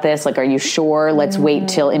think about this. Like, are you sure? Let's wait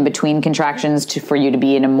till in between contractions for you to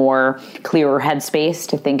be in a more clearer headspace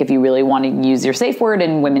to think if you really want to use your safe word,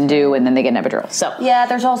 and women do, and then they get an epidural. So yeah,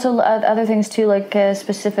 there's also other things too, like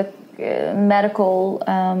specific medical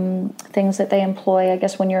things that they employ. I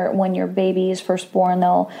guess when your baby is first born,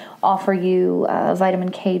 they'll offer you vitamin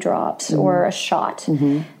K drops or a shot.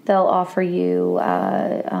 They'll offer you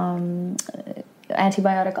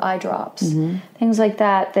antibiotic eye drops, things like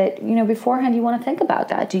that. That, you know, beforehand you want to think about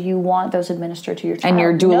that. Do you want those administered to your child? And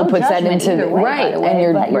your doula puts that into either way, right, and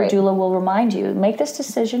your doula will remind you, make this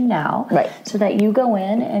decision now, so that you go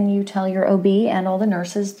in and you tell your OB and all the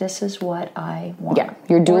nurses, this is what I want. Yeah,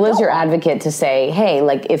 your doula is your advocate to say, hey,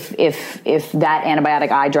 like if that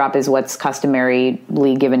antibiotic eye drop is what's customarily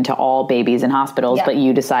given to all babies in hospitals, but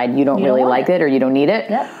you decide you don't really like it or you don't need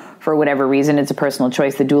it, for whatever reason, it's a personal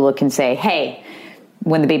choice. The doula can say, hey,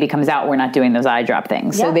 when the baby comes out, we're not doing those eye drop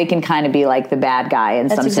things. So they can kind of be like the bad guy in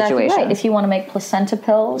some situations. Right. If you want to make placenta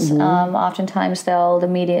pills, oftentimes the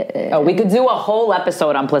media... we could do a whole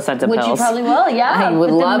episode on placenta pills. Which you probably will, I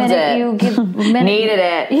would love it. You give needed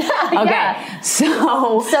it. Okay.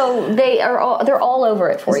 So they're all over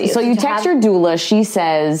it for you. So you text your doula. She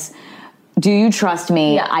says, do you trust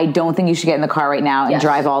me? I don't think you should get in the car right now and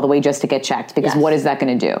drive all the way just to get checked, because what is that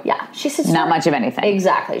going to do? She said not much of anything.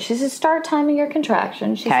 Exactly. She said start timing your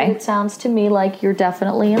contraction. She said it sounds to me like you're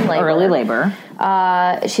definitely in labor. Early labor.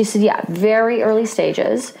 She said very early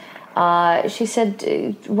stages. She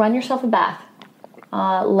said run yourself a bath.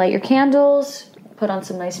 Light your candles. Put on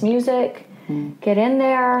some nice music. Get in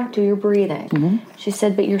there, do your breathing. She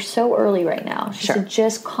said, but you're so early right now. She said,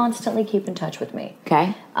 just constantly keep in touch with me.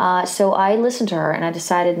 Okay. So I listened to her and I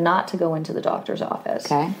decided not to go into the doctor's office.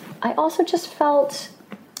 Okay. I also just felt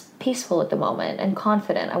peaceful at the moment and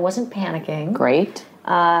confident. I wasn't panicking. Great.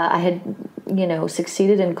 I had,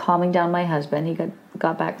 succeeded in calming down my husband. He got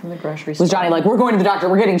got back from the grocery store. Was Johnny like, we're going to the doctor,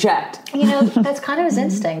 we're getting checked? You know, that's kind of his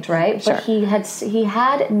instinct, right? Sure. But he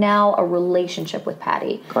had now a relationship with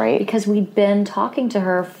Patty. Great. Because we'd been talking to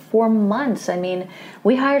her for months. I mean,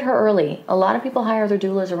 we hired her early. A lot of people hire their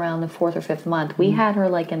doulas around the 4th or 5th month. We had her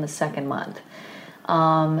like in the 2nd month.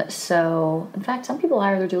 So, in fact, some people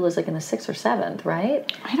hire their doulas like in the 6th or 7th, right?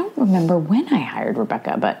 I don't remember when I hired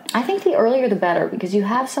Rebecca, but... I think the earlier the better, because you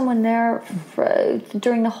have someone there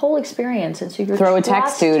during the whole experience, and so you're throw a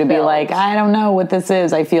text to be like, I don't know what this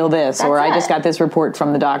is, I feel this, or I just got this report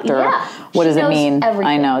from the doctor. Yeah. What does it mean? Everything,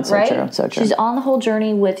 I know, it's right? so true. She's on the whole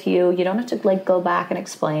journey with you. You don't have to like go back and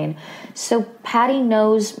explain. So Patty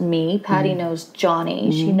knows me. Patty knows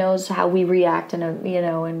Johnny. She knows how we react in a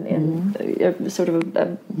sort of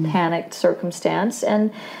a panicked circumstance,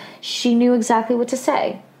 and she knew exactly what to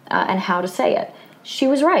say and how to say it. She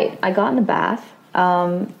was right. I got in the bath.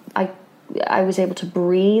 I was able to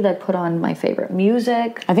breathe. I put on my favorite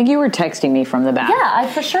music. I think you were texting me from the bath. Yeah, I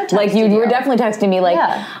for sure texted like you were definitely texting me like,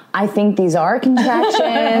 I think these are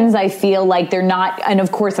contractions. I feel like they're not. And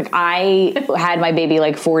of course, like I had my baby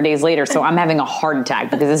like 4 days later, so I'm having a heart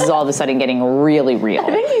attack because this is all of a sudden getting really real.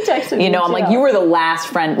 I think you texted me. You know, I'm like, you were the last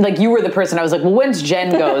friend. Like you were the person I was like, well, once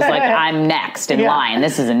Jen goes, like I'm next in line.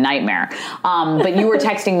 This is a nightmare. But you were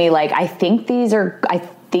texting me like, I think these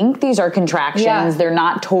are contractions. Yeah. They're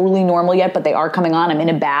not totally normal yet, but they are coming on. I'm in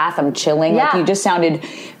a bath. I'm chilling. Yeah. Like you just sounded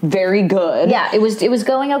very good. Yeah, it was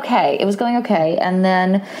going okay. It was going okay. And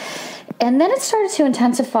then it started to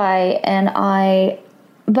intensify,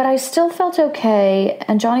 but I still felt okay.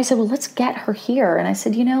 And Johnny said, well, let's get her here. And I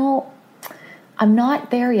said, I'm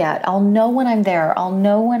not there yet. I'll know when I'm there. I'll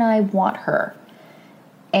know when I want her.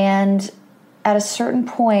 And at a certain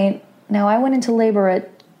point, now I went into labor at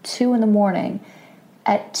 2 a.m.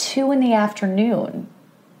 At 2 p.m.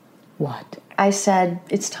 What? I said,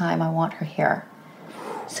 it's time. I want her here.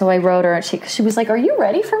 So I wrote her, and she was like, are you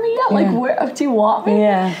ready for me yet? Like, where do you want me?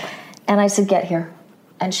 Yeah. And I said, get here.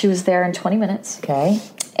 And she was there in 20 minutes. Okay.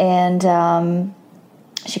 And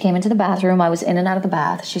she came into the bathroom. I was in and out of the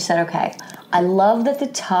bath. She said, okay, I love that the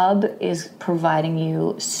tub is providing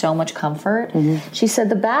you so much comfort. Mm-hmm. She said,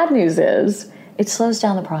 the bad news is, it slows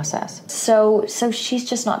down the process. So she's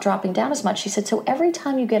just not dropping down as much. She said, so every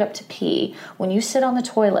time you get up to pee, when you sit on the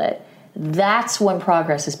toilet, that's when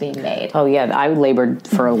progress is being made. Oh, yeah. I labored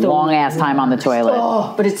for a long-ass time on the toilet.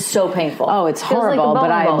 Oh, but it's so painful. Oh, it's horrible.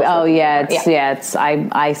 Like I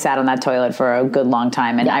sat on that toilet for a good long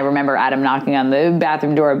time. And I remember Adam knocking on the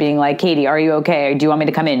bathroom door being like, Katie, are you okay? Do you want me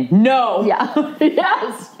to come in? No. Yeah.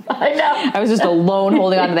 Yes. I know. I was just alone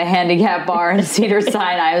holding onto the handicap bar in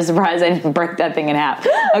Cedars-Sinai. I was surprised I didn't break that thing in half.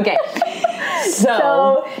 Okay.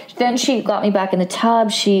 So then she got me back in the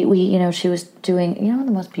tub. She was doing,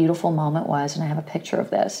 the most beautiful moment was, and I have a picture of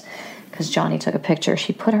this because Johnny took a picture.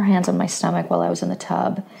 She put her hands on my stomach while I was in the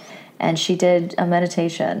tub, and she did a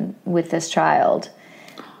meditation with this child.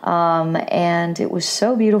 And it was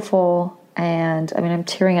so beautiful. And I mean, I'm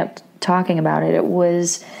tearing up talking about it. It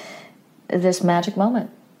was this magic moment.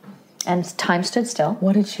 And time stood still.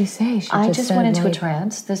 What did she say? I just went into a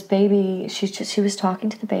trance. This baby, she was talking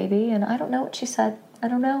to the baby, and I don't know what she said. I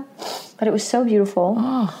don't know, but it was so beautiful,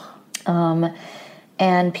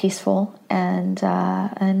 and peaceful. And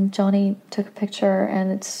Johnny took a picture,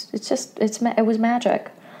 and it was magic.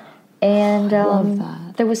 And I love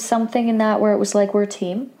that. There was something in that where it was like we're a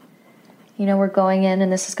team. We're going in,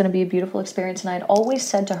 and this is going to be a beautiful experience. And I'd always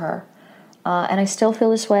said to her. And I still feel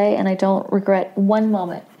this way, and I don't regret one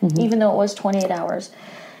moment, even though it was 28 hours.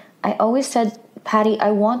 I always said, Patty, I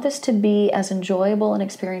want this to be as enjoyable an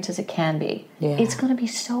experience as it can be. Yeah. It's going to be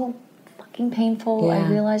so fucking painful. Yeah. I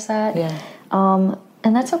realize that. Yeah.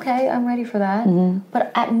 And that's okay. I'm ready for that. Mm-hmm.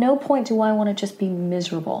 But at no point do I want to just be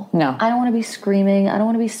miserable. No. I don't want to be screaming. I don't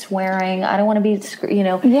want to be swearing. I don't want to be,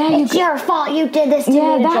 it's your fault you did this to me,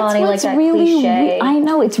 Johnny. That's like that really cliche. I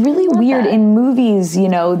know. It's really weird. In movies,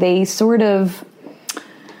 they sort of...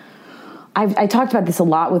 I talked about this a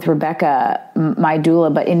lot with Rebecca, my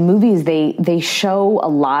doula, but in movies, they show a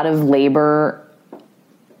lot of labor...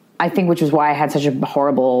 I think, which is why I had such a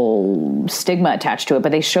horrible stigma attached to it,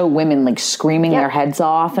 but they show women like screaming their heads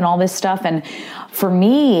off and all this stuff. And for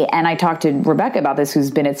me, and I talked to Rebecca about this,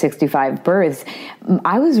 who's been at 65 births,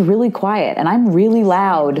 I was really quiet and I'm really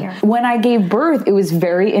loud. When I gave birth, it was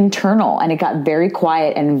very internal and it got very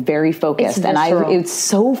quiet and very focused. It was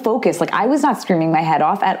so focused. Like I was not screaming my head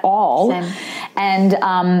off at all. Same.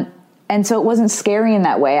 And so it wasn't scary in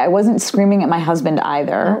that way. I wasn't screaming at my husband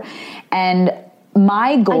either. Nope. And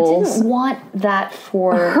my goals... I didn't want that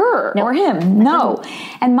for... her or him, no.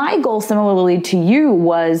 And my goal, similarly to you,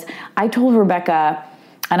 was I told Rebecca,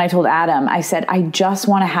 And I told Adam, I said, I just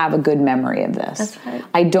want to have a good memory of this. That's right.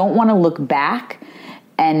 I don't want to look back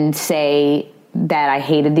and say that I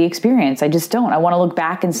hated the experience. I just don't. I want to look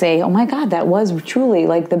back and say, oh my God, that was truly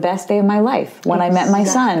like the best day of my life when I met my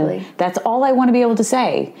son. That's all I want to be able to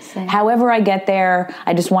say. Same. However I get there,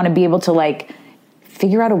 I just want to be able to like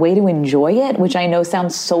figure out a way to enjoy it, which I know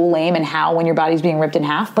sounds so lame and how when your body's being ripped in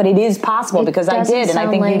half, but it is possible because I did, and I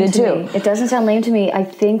think you did too. It doesn't sound lame to me. I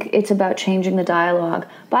think it's about changing the dialogue.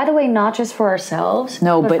 By the way, not just for ourselves,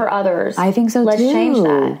 but for others. I think so too. Let's change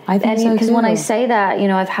that. I think so too. Because when I say that,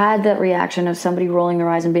 I've had that reaction of somebody rolling their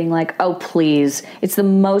eyes and being like, oh, please. It's the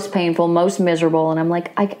most painful, most miserable. And I'm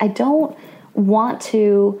like, I don't want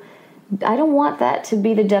that to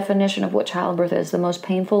be the definition of what childbirth is, the most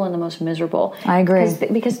painful and the most miserable. I agree.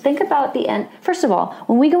 Because think about the end. First of all,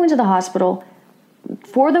 when we go into the hospital,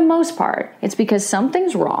 for the most part, it's because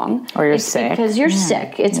something's wrong. Or you're sick. Because you're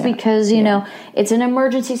sick. It's because, it's an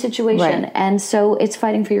emergency situation. Right. And so it's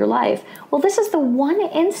fighting for your life. Well, this is the one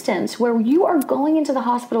instance where you are going into the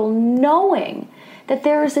hospital knowing that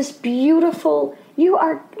there is this beautiful... You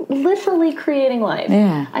are literally creating life.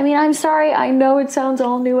 Yeah. I mean, I'm sorry. I know it sounds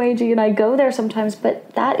all new agey, and I go there sometimes,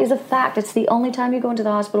 but that is a fact. It's the only time you go into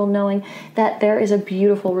the hospital knowing that there is a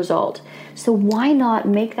beautiful result. So why not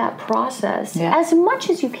make that process as much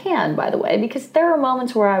as you can, by the way, because there are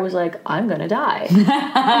moments where I was like, I'm going to die.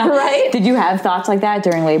 Right? Did you have thoughts like that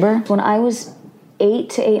during labor? When I was 8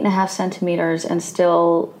 to 8.5 centimeters and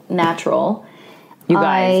still natural... You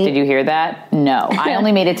guys, did you hear that? No, I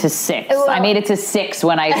only made it to 6. Well, I made it to 6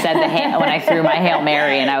 when I said when I threw my Hail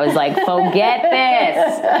Mary, and I was like, forget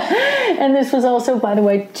this. And this was also, by the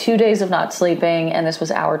way, 2 days of not sleeping, and this was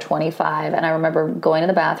hour 25. And I remember going to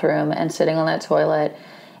the bathroom and sitting on that toilet,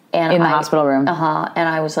 and in the hospital room. And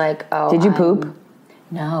I was like, oh, did you poop?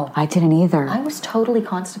 No. I didn't either. I was totally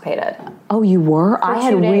constipated. Oh, you were? I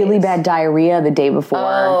had really bad diarrhea the day before.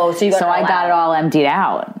 Oh, so you got I got it all emptied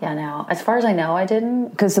out. Yeah, no. As far as I know, I didn't.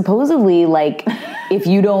 Because supposedly, like, if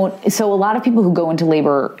you don't... So a lot of people who go into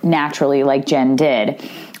labor naturally, like Jen did,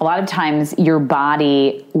 a lot of times your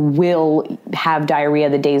body will have diarrhea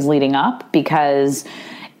the days leading up because...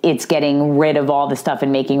 it's getting rid of all the stuff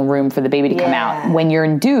and making room for the baby to come out. When you're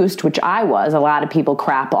induced, which I was, a lot of people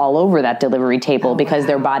crap all over that delivery table because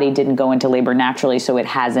their body didn't go into labor naturally, so it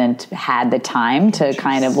hasn't had the time to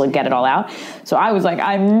kind of get it all out. So I was like,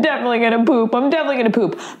 I'm definitely going to poop. I'm definitely going to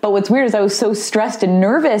poop. But what's weird is I was so stressed and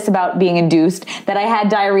nervous about being induced that I had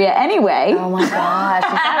diarrhea anyway. Oh my gosh. Is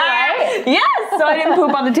that right? Yes. So I didn't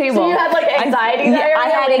poop on the table. So you had anxiety diarrhea? I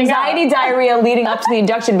had anxiety diarrhea leading up to the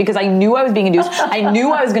induction because I knew I was being induced. I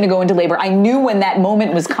knew I was going to go into labor. I knew when that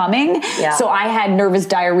moment was coming. Yeah. So I had nervous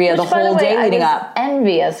diarrhea the whole day leading up.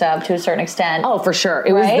 Envious of to a certain extent. Oh, for sure.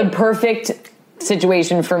 It was the perfect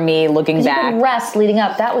situation for me looking back. You could rest leading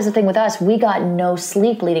up. That was the thing with us. We got no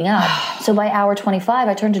sleep leading up. So by hour 25,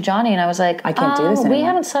 I turned to Johnny and I was like, I can't do this anymore. We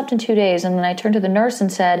haven't slept in 2 days. And then I turned to the nurse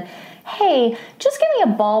and said, hey, just give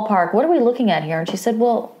me a ballpark. What are we looking at here? And she said,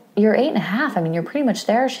 well, you're 8.5. I mean, you're pretty much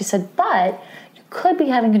there. She said, but you could be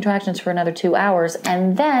having contractions for another 2 hours,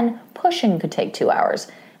 and then pushing could take 2 hours.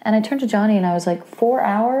 And I turned to Johnny and I was like, 4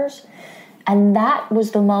 hours? And that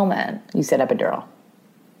was the moment. You said epidural.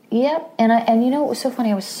 Yep. And you know, it was so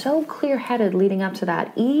funny. I was so clear-headed leading up to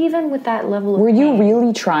that, even with that level of Were pain. you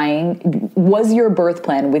really trying? Was your birth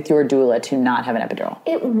plan with your doula to not have an epidural?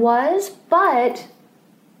 It was, but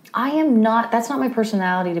I am not, that's not my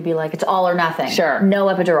personality to be like, it's all or nothing. Sure. No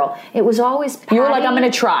epidural. It was always, Patty, you were like, I'm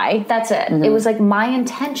going to try. That's it. Mm-hmm. It was like, my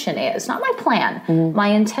intention is, not my plan, my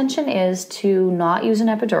intention is to not use an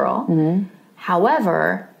epidural. Mm-hmm.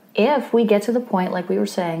 However, if we get to the point, like we were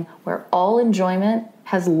saying, where all enjoyment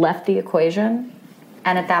has left the equation,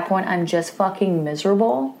 and at that point I'm just fucking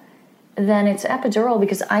miserable, then it's epidural,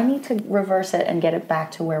 because I need to reverse it and get it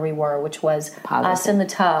back to where we were, which was us in the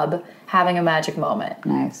tub having a magic moment.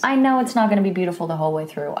 Nice. I know it's not going to be beautiful the whole way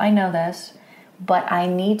through. I know this. But I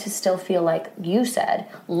need to still feel like you said,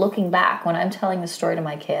 looking back, when I'm telling the story to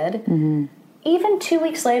my kid, even 2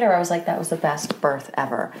 weeks later, I was like, that was the best birth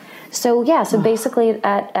ever. So, yeah, so basically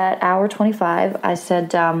at hour 25, I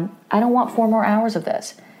said, I don't want 4 more hours of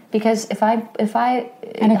this. Because if I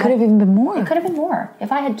and it could have even been more. It could have been more.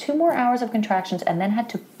 If I had 2 more hours of contractions and then had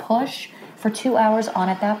to push for 2 hours on,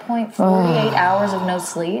 at that point, 48 hours of no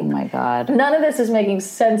sleep. Oh my God. None of this is making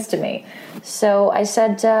sense to me. So I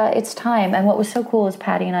said, it's time. And what was so cool is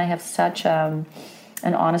Patty and I have such an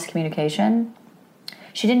honest communication.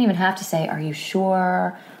 She didn't even have to say, are you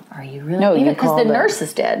sure? Are you really? No, even because the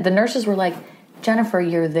nurses did. The nurses were like, Jennifer,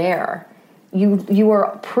 you're there. You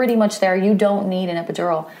are pretty much there. You don't need an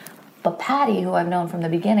epidural. But Patty, who I've known from the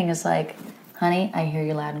beginning, is like, honey, I hear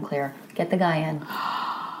you loud and clear. Get the guy in.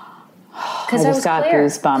 I just got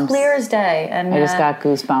goosebumps. Clear as day. And I just got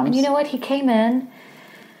goosebumps. And you know what? He came in,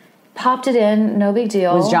 popped it in, no big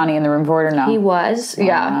deal. Was Johnny in the room for it or no? He was,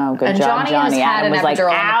 yeah. Oh, good and job, Johnny has had an was epidural like, in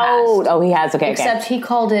the out. past. Oh, he has. Okay, Except he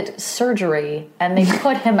called it surgery, and they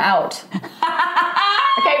put him out.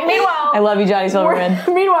 Okay, meanwhile... I love you, Johnny Silverman.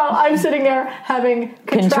 Meanwhile, I'm sitting there having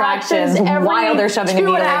contractions every while they're shoving a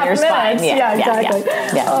needle in your spine. Yeah, exactly.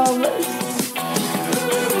 Yeah.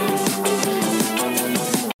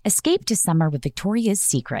 Escape to summer with Victoria's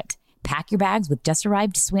Secret. Pack your bags with just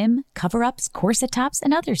arrived swim, cover-ups, corset tops,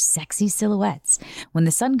 and other sexy silhouettes. When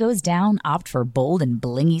the sun goes down, opt for bold and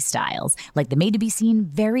blingy styles, like the made-to-be-seen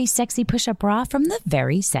Very Sexy Push-Up Bra from the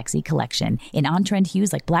Very Sexy collection, in on-trend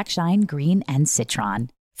hues like black shine, green, and citron.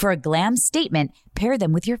 For a glam statement, pair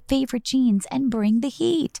them with your favorite jeans and bring the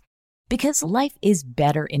heat. Because life is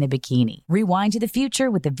better in a bikini. Rewind to the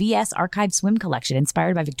future with the VS Archive Swim Collection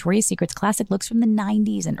inspired by Victoria's Secret's classic looks from the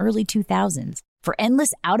 90s and early 2000s. For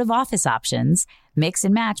endless out-of-office options, mix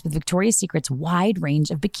and match with Victoria's Secret's wide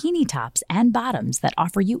range of bikini tops and bottoms that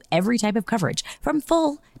offer you every type of coverage, from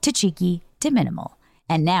full to cheeky to minimal.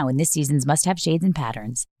 And now in this season's must-have shades and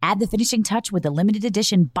patterns, add the finishing touch with the limited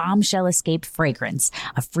edition Bombshell Escape fragrance,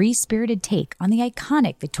 a free-spirited take on the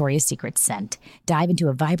iconic Victoria's Secret scent. Dive into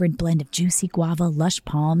a vibrant blend of juicy guava, lush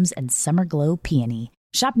palms, and summer glow peony.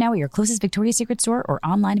 Shop now at your closest Victoria's Secret store or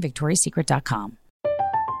online at victoriassecret.com.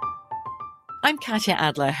 I'm Katya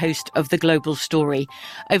Adler, host of The Global Story.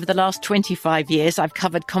 Over the last 25 years, I've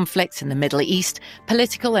covered conflicts in the Middle East,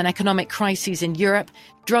 political and economic crises in Europe,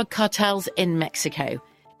 drug cartels in Mexico.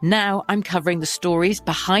 Now I'm covering the stories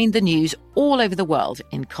behind the news all over the world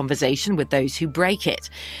in conversation with those who break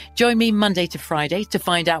it. Join me Monday to Friday to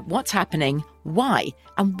find out what's happening, why,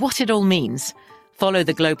 and what it all means. Follow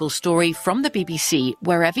The Global Story from the BBC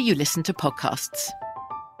wherever you listen to podcasts.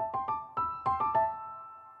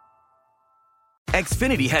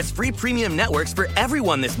 Xfinity has free premium networks for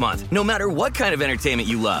everyone this month, no matter what kind of entertainment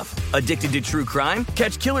you love. Addicted to true crime?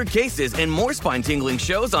 Catch killer cases and more spine-tingling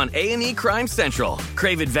shows on A&E Crime Central.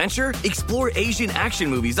 Crave adventure? Explore Asian action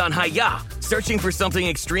movies on Hi-YAH. Searching for something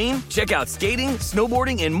extreme? Check out skating,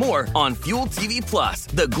 snowboarding, and more on Fuel TV Plus,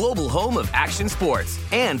 the global home of action sports.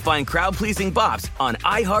 And find crowd-pleasing bops on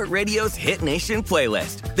iHeartRadio's Hit Nation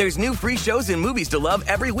playlist. There's new free shows and movies to love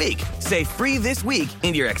every week. Say free this week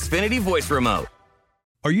in your Xfinity voice remote.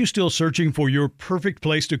 Are you still searching for your perfect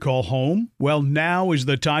place to call home? Well, now is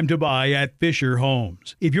the time to buy at Fisher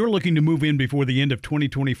Homes. If you're looking to move in before the end of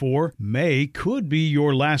 2024, May could be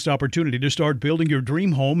your last opportunity to start building your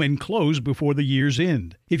dream home and close before the year's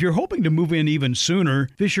end. If you're hoping to move in even sooner,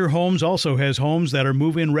 Fisher Homes also has homes that are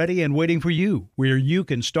move-in ready and waiting for you, where you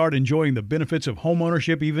can start enjoying the benefits of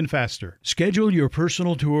homeownership even faster. Schedule your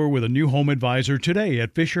personal tour with a new home advisor today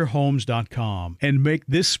at FisherHomes.com and make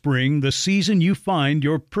this spring the season you find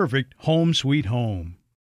your perfect home sweet home.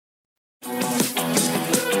 So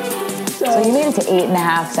you made it to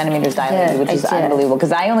 8.5 centimeters dilated, which is unbelievable.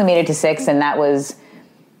 Because I only made it to 6, and that was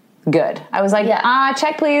good. I was like,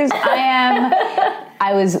 check please.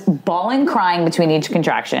 I was bawling, crying between each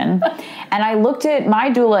contraction. And I looked at my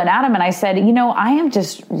doula and Adam, and I said, I am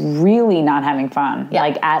just really not having fun,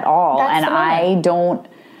 like at all. That's and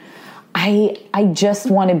I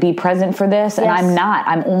just want to be present for this, and I'm not.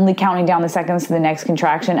 I'm only counting down the seconds to the next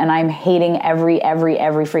contraction, and I'm hating every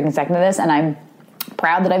freaking second of this, and I'm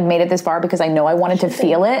proud that I've made it this far because I know I wanted to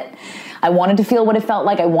feel it. I wanted to feel what it felt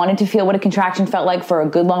like. I wanted to feel what a contraction felt like for a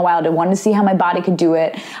good long while. I wanted to see how my body could do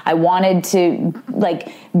it. I wanted to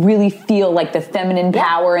really feel like the feminine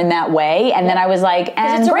power in that way, and then I was like,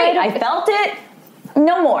 and great, I felt it.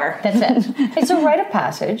 No more. That's it. It's a rite of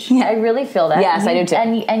passage. Yeah. I really feel that. Yes, I do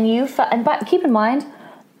too. But keep in mind,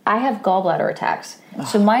 I have gallbladder attacks,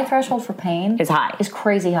 so my threshold for pain is high. Is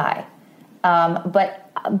crazy high.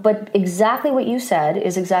 But exactly what you said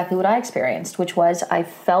is exactly what I experienced, which was I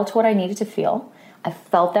felt what I needed to feel. I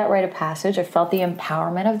felt that rite of passage. I felt the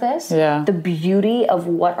empowerment of this. Yeah. The beauty of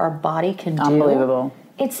what our body can do. Unbelievable.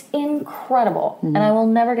 It's incredible, and I will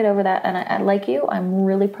never get over that. And I, like you, I'm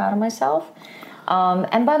really proud of myself.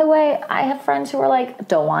 And by the way, I have friends who are like,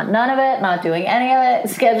 don't want none of it, not doing any of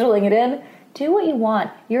it, scheduling it in. Do what you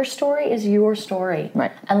want. Your story is your story.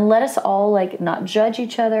 Right. And let us all not judge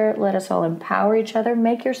each other. Let us all empower each other.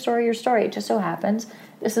 Make your story your story. It just so happens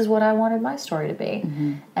this is what I wanted my story to be.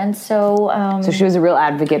 Mm-hmm. And so... so she was a real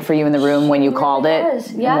advocate for you in the room when you called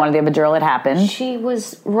it. Yeah. One of the epidural had happened. She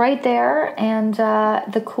was right there. And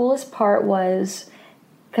the coolest part was...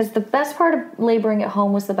 Because the best part of laboring at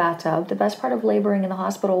home was the bathtub. The best part of laboring in the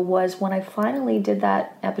hospital was when I finally did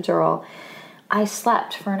that epidural. I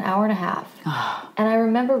slept for an hour and a half. And I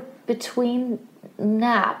remember between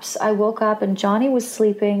naps, I woke up and Johnny was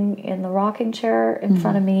sleeping in the rocking chair in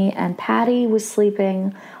front of me, and Patty was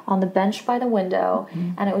sleeping on the bench by the window.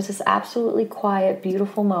 And it was this absolutely quiet,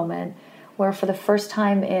 beautiful moment where for the first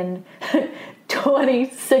time in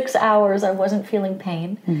 26 hours I wasn't feeling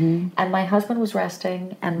pain. And my husband was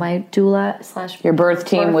resting, and my doula / your birth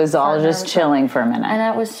team was all just chilling for a minute. And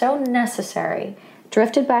that was so necessary.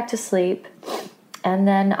 Drifted back to sleep, and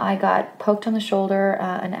then I got poked on the shoulder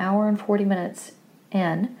an hour and 40 minutes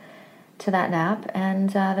in to that nap,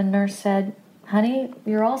 and the nurse said, honey,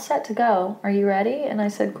 you're all set to go. Are you ready? And I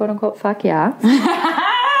said, quote unquote, fuck yeah.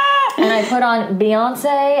 And I put on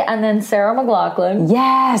Beyonce and then Sarah McLachlan.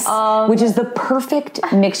 Yes, which is the perfect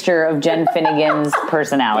mixture of Jen Finnegan's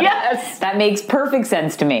personality. Yes. That makes perfect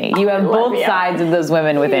sense to me. You have both sides of those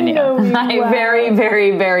women within you. I well. very,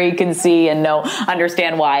 very, very can see and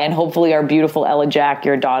understand why, and hopefully our beautiful Ella Jack,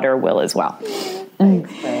 your daughter, will as well.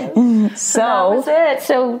 So that was it.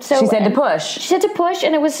 So she said to push. She said to push,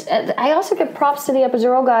 and it was. I also give props to the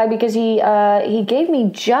epidural guy because he gave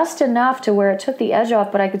me just enough to where it took the edge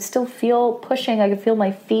off, but I could still feel pushing. I could feel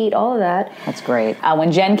my feet, all of that. That's great.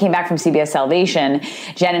 When Jen came back from CBS Salvation,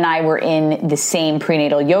 Jen and I were in the same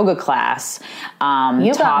prenatal yoga class,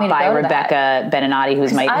 taught by Rebecca Beninati, who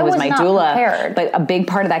was my doula. Prepared. But a big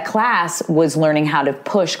part of that class was learning how to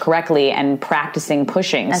push correctly and practicing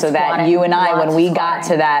pushing, so that you and I, when we got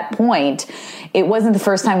to that point, it wasn't the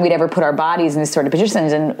first time we'd ever put our bodies in this sort of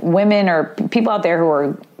positions. And women or people out there who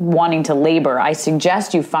are wanting to labor, I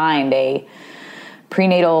suggest you find a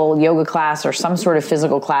prenatal yoga class or some sort of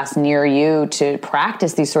physical class near you to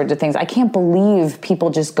practice these sorts of things. I can't believe people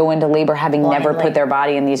just go into labor having never put their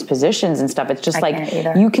body in these positions and stuff. It's just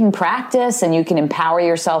you can practice and you can empower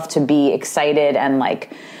yourself to be excited and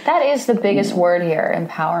that is the biggest word here,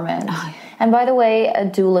 empowerment. And by the way, a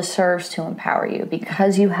doula serves to empower you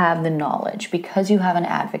because you have the knowledge, because you have an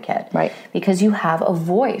advocate, right? Because you have a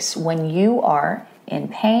voice when you are in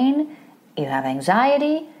pain, you have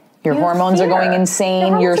anxiety, your hormones are going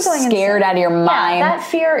insane, you're scared out of your mind. Yeah, that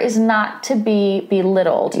fear is not to be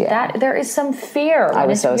belittled. Yeah. There is some fear. I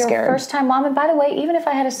was so scared. First time mom, and by the way, even if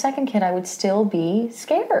I had a second kid, I would still be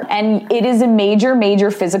scared. And it is a major,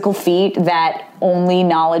 major physical feat that only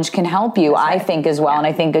knowledge can help you, I think, as well. And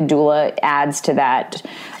I think a doula adds to that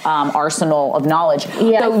arsenal of knowledge.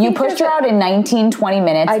 Yeah, so you pushed her out in 19, 20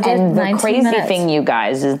 minutes. I did. And the crazy thing, you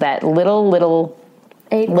guys, is that little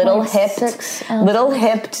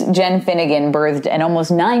hipped Jen Finnegan birthed an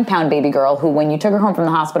almost 9-pound baby girl who, when you took her home from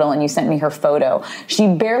the hospital and you sent me her photo, she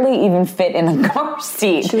barely even fit in the car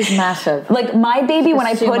seat. She was massive. My baby, when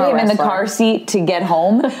I put him in the car seat to get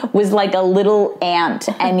home, was like a little ant,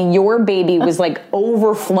 and your baby was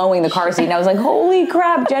overflowing the car seat. And I was like, holy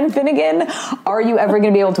crap, Jen Finnegan, are you ever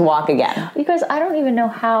going to be able to walk again? Because I don't even know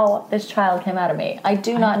how this child came out of me. I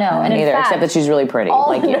do not know. And in fact, except that she's really pretty.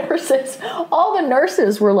 All the nurses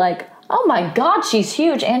were like, oh my God, she's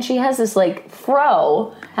huge. And she has this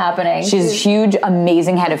fro happening. She's huge,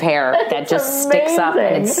 amazing head of hair that just sticks up,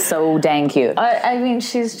 and it's so dang cute. I mean,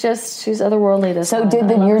 she's otherworldly. So did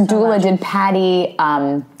Patty,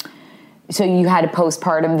 so you had a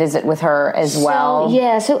postpartum visit with her as well?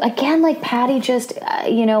 Yeah, so again, Patty just,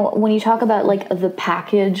 when you talk about the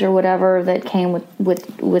package or whatever that came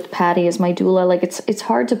with Patty as my doula, it's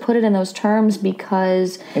hard to put it in those terms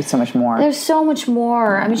because there's so much more. There's so much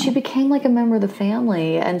more. I mean, she became a member of the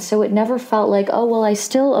family, and so it never felt oh, well, I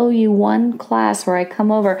still owe you one class where I come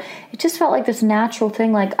over. It just felt like this natural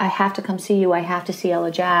thing, I have to come see you, I have to see Ella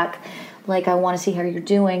Jack. I want to see how you're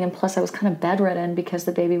doing. And plus, I was kind of bedridden because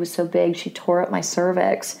the baby was so big. She tore up my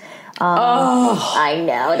cervix. I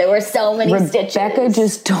know. There were so many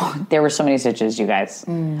stitches. There were so many stitches, you guys.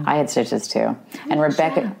 I had stitches too. And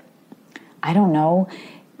Rebecca, I don't know.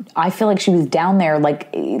 I feel like she was down there like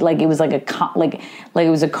it was like it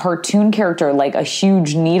was a cartoon character, a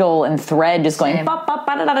huge needle and thread just going in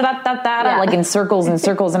circles and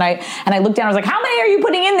circles. And I looked down. I was like, "How many are you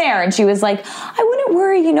putting in there?" And she was like, "I wouldn't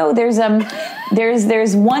worry.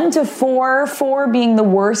 There's 1 to 4, 4 being the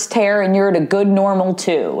worst tear, and you're at a good normal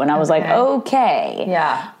 2." And I was like, "Okay,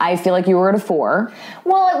 yeah." I feel like you were at a 4.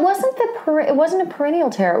 Well, it wasn't a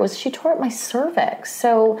perineal tear. She tore up my cervix.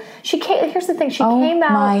 So she came. Here's the thing. She came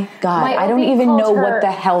out. My God, I don't even know what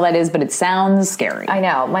the hell that is, but it sounds scary. I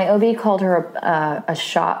know. My OB called her a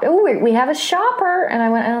shop. Oh, we have a shopper, and I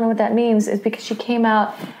went, I don't know what that means. It's because she came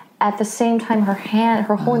out at the same time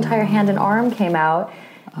her whole entire hand and arm came out.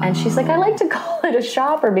 And she's like, I like to call it a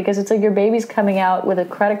shopper because it's your baby's coming out with a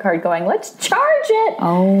credit card going, let's charge it.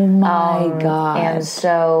 Oh my God. And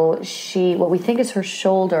so what we think is her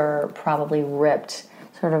shoulder probably ripped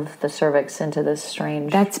sort of the cervix into this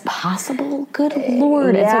strange. That's possible? Good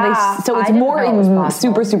Lord. Yeah. And so it's more in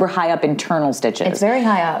super, super high up internal stitches. It's very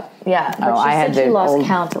high up. Yeah. But I had she lost old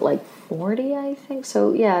count at like 40, I think.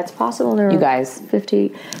 So yeah, it's possible there. You guys, 50,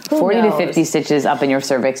 40 to 50 stitches up in your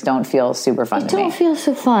cervix don't feel super fun to me. Don't feel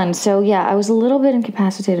so fun. So yeah, I was a little bit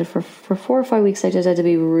incapacitated for 4 or 5 weeks. I just had to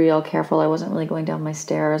be real careful. I wasn't really going down my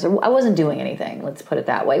stairs. I wasn't doing anything. Let's put it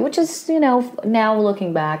that way. Which is, now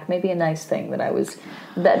looking back, maybe a nice thing that I was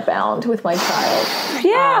bedbound with my child.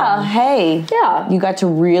 Yeah. Hey. Yeah. You got to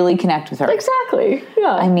really connect with her. Exactly.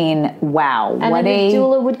 Yeah. I mean, wow. And what then the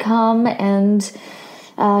doula would come, and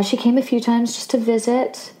she came a few times just to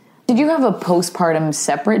visit. Did you have a postpartum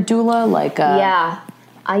separate doula? Yeah,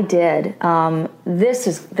 I did. This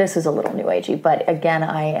is a little new agey, but again,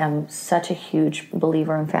 I am such a huge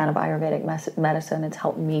believer and fan of Ayurvedic medicine. It's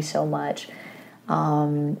helped me so much.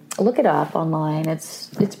 Look it up online.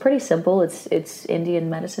 It's pretty simple. It's Indian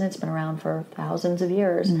medicine. It's been around for thousands of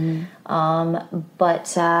years.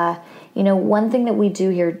 But one thing that we do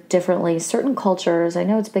here differently, certain cultures, I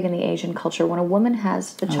know it's big in the Asian culture, when a woman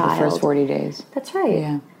has a child. The first 40 days. That's right.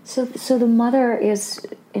 Yeah. So the mother is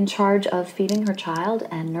in charge of feeding her child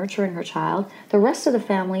and nurturing her child. The rest of the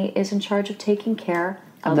family is in charge of taking care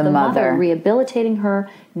of the mother, rehabilitating her,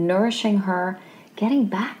 nourishing her, getting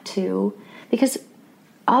back to, because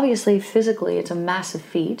obviously physically it's a massive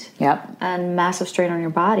feat. Yep. And massive strain on your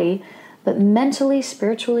body, but mentally,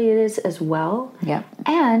 spiritually it is as well. Yep.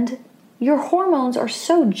 And your hormones are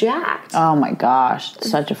so jacked. Oh my gosh,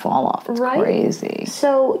 such a fall off. It's right? Crazy.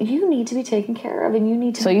 So you need to be taken care of, and you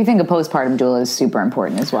need to. So you think a postpartum doula is super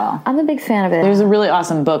important as well? I'm a big fan of it. There's a really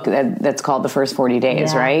awesome book that's called The First 40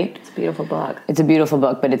 Days, right? It's a beautiful book. It's a beautiful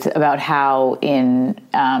book, but it's about how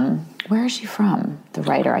where is she from? The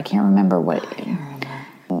writer, I can't remember what.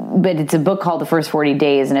 But it's a book called The First 40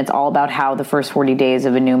 Days, and it's all about how the first 40 days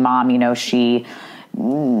of a new mom,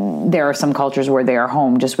 there are some cultures where they are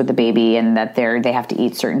home just with the baby, and that they have to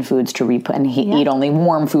eat certain foods to eat only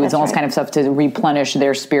warm foods, all this kind of stuff to replenish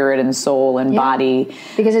their spirit and soul and body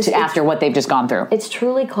because after what they've just gone through. It's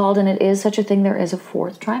truly called, and it is such a thing, there is a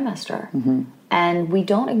fourth trimester. And we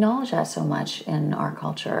don't acknowledge that so much in our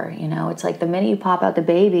culture. It's like the minute you pop out the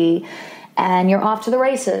baby and you're off to the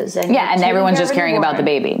races. And and everyone's just caring about the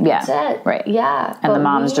baby. Yeah. That's it. Right. Yeah. And the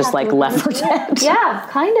mom's just left for dead. Yeah,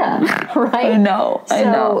 kind of. Right? I know.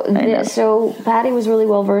 So Patty was really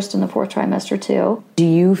well versed in the fourth trimester too. Do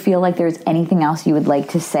you feel like there's anything else you would like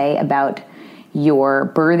to say about your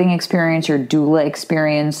birthing experience, your doula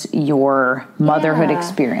experience, your motherhood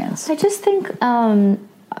experience? I just think,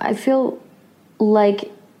 I feel like,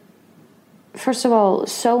 first of all,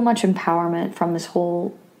 so much empowerment from this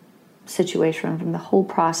whole situation, from the whole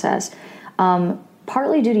process.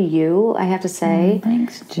 Partly due to you, I have to say.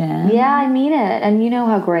 Thanks, Jen. Yeah, I mean it. And you know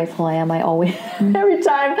how grateful I am. I always, every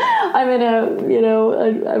time I'm in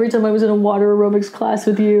every time I was in a water aerobics class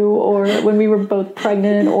with you, or when we were both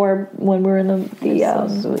pregnant, or when we were in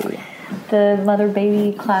the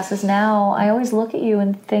mother-baby classes now, I always look at you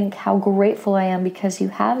and think how grateful I am, because you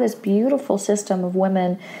have this beautiful system of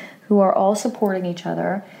women who are all supporting each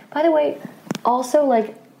other. By the way, also,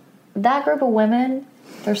 that group of women,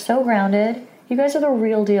 they're so grounded. You guys are the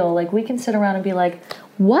real deal. We can sit around and be like,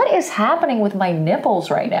 what is happening with my nipples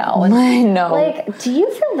right now? And I know. Do you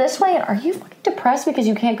feel this way? Are you fucking depressed because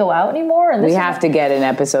you can't go out anymore? And we have to get an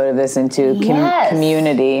episode of this into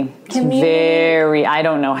community. It's very, I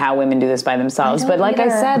don't know how women do this by themselves. But like I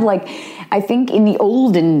said, I think in the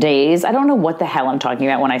olden days, I don't know what the hell I'm talking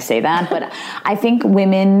about when I say that, but I think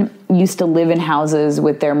women used to live in houses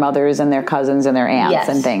with their mothers and their cousins and their aunts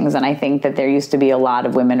and things. And I think that there used to be a lot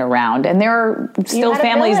of women around. And there are still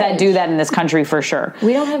families that do that in this country for sure.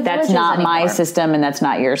 We don't have That's not anymore. my system, and that's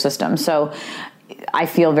not your system. So I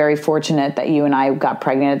feel very fortunate that you and I got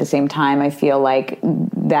pregnant at the same time. I feel like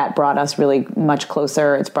that brought us really much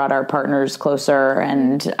closer. It's brought our partners closer,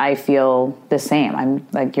 and I feel the same. I'm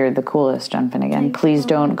like, you're the coolest, Jen Finnegan. Please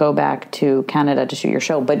don't go back to Canada to shoot your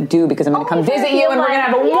show, but do, because I'm going to come visit you, and we're going to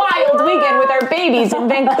have a wild weekend with our babies in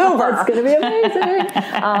Vancouver. It's going to be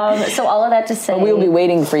amazing. So all of that to say, but we'll be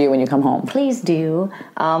waiting for you when you come home. Please do.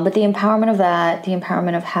 But the empowerment of that, the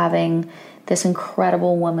empowerment of having this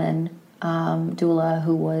incredible woman, doula,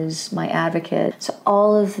 who was my advocate. So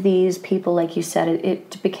all of these people, like you said,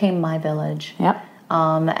 it became my village. Yep.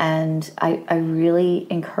 And I really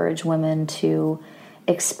encourage women to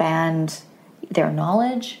expand their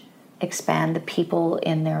knowledge, expand the people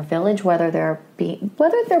in their village, whether they're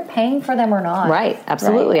paying for them or not. Right.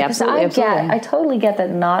 Absolutely. Right? Absolutely. I totally get that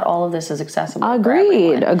not all of this is accessible.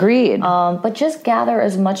 Agreed. But just gather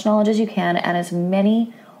as much knowledge as you can, and as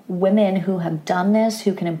many women who have done this,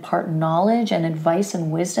 who can impart knowledge and advice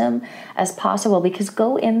and wisdom as possible, because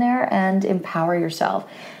go in there and empower yourself.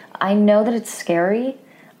 I know that it's scary.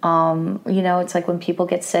 It's like when people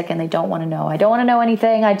get sick and they don't want to know. I don't want to know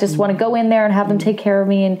anything. I just want to go in there and have them take care of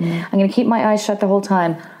me, and I'm going to keep my eyes shut the whole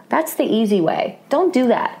time. That's the easy way. Don't do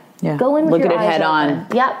that. Yeah. Go in with your eyes open. Look at it head on.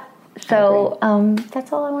 Yep. So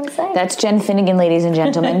that's all I want to say. That's Jen Finnegan, ladies and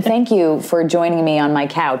gentlemen. Thank you for joining me on my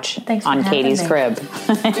couch on Katie's Crib.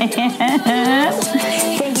 Thank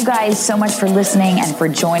you guys so much for listening and for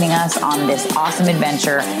joining us on this awesome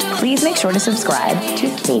adventure. Please make sure to subscribe to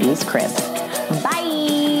Katie's Crib.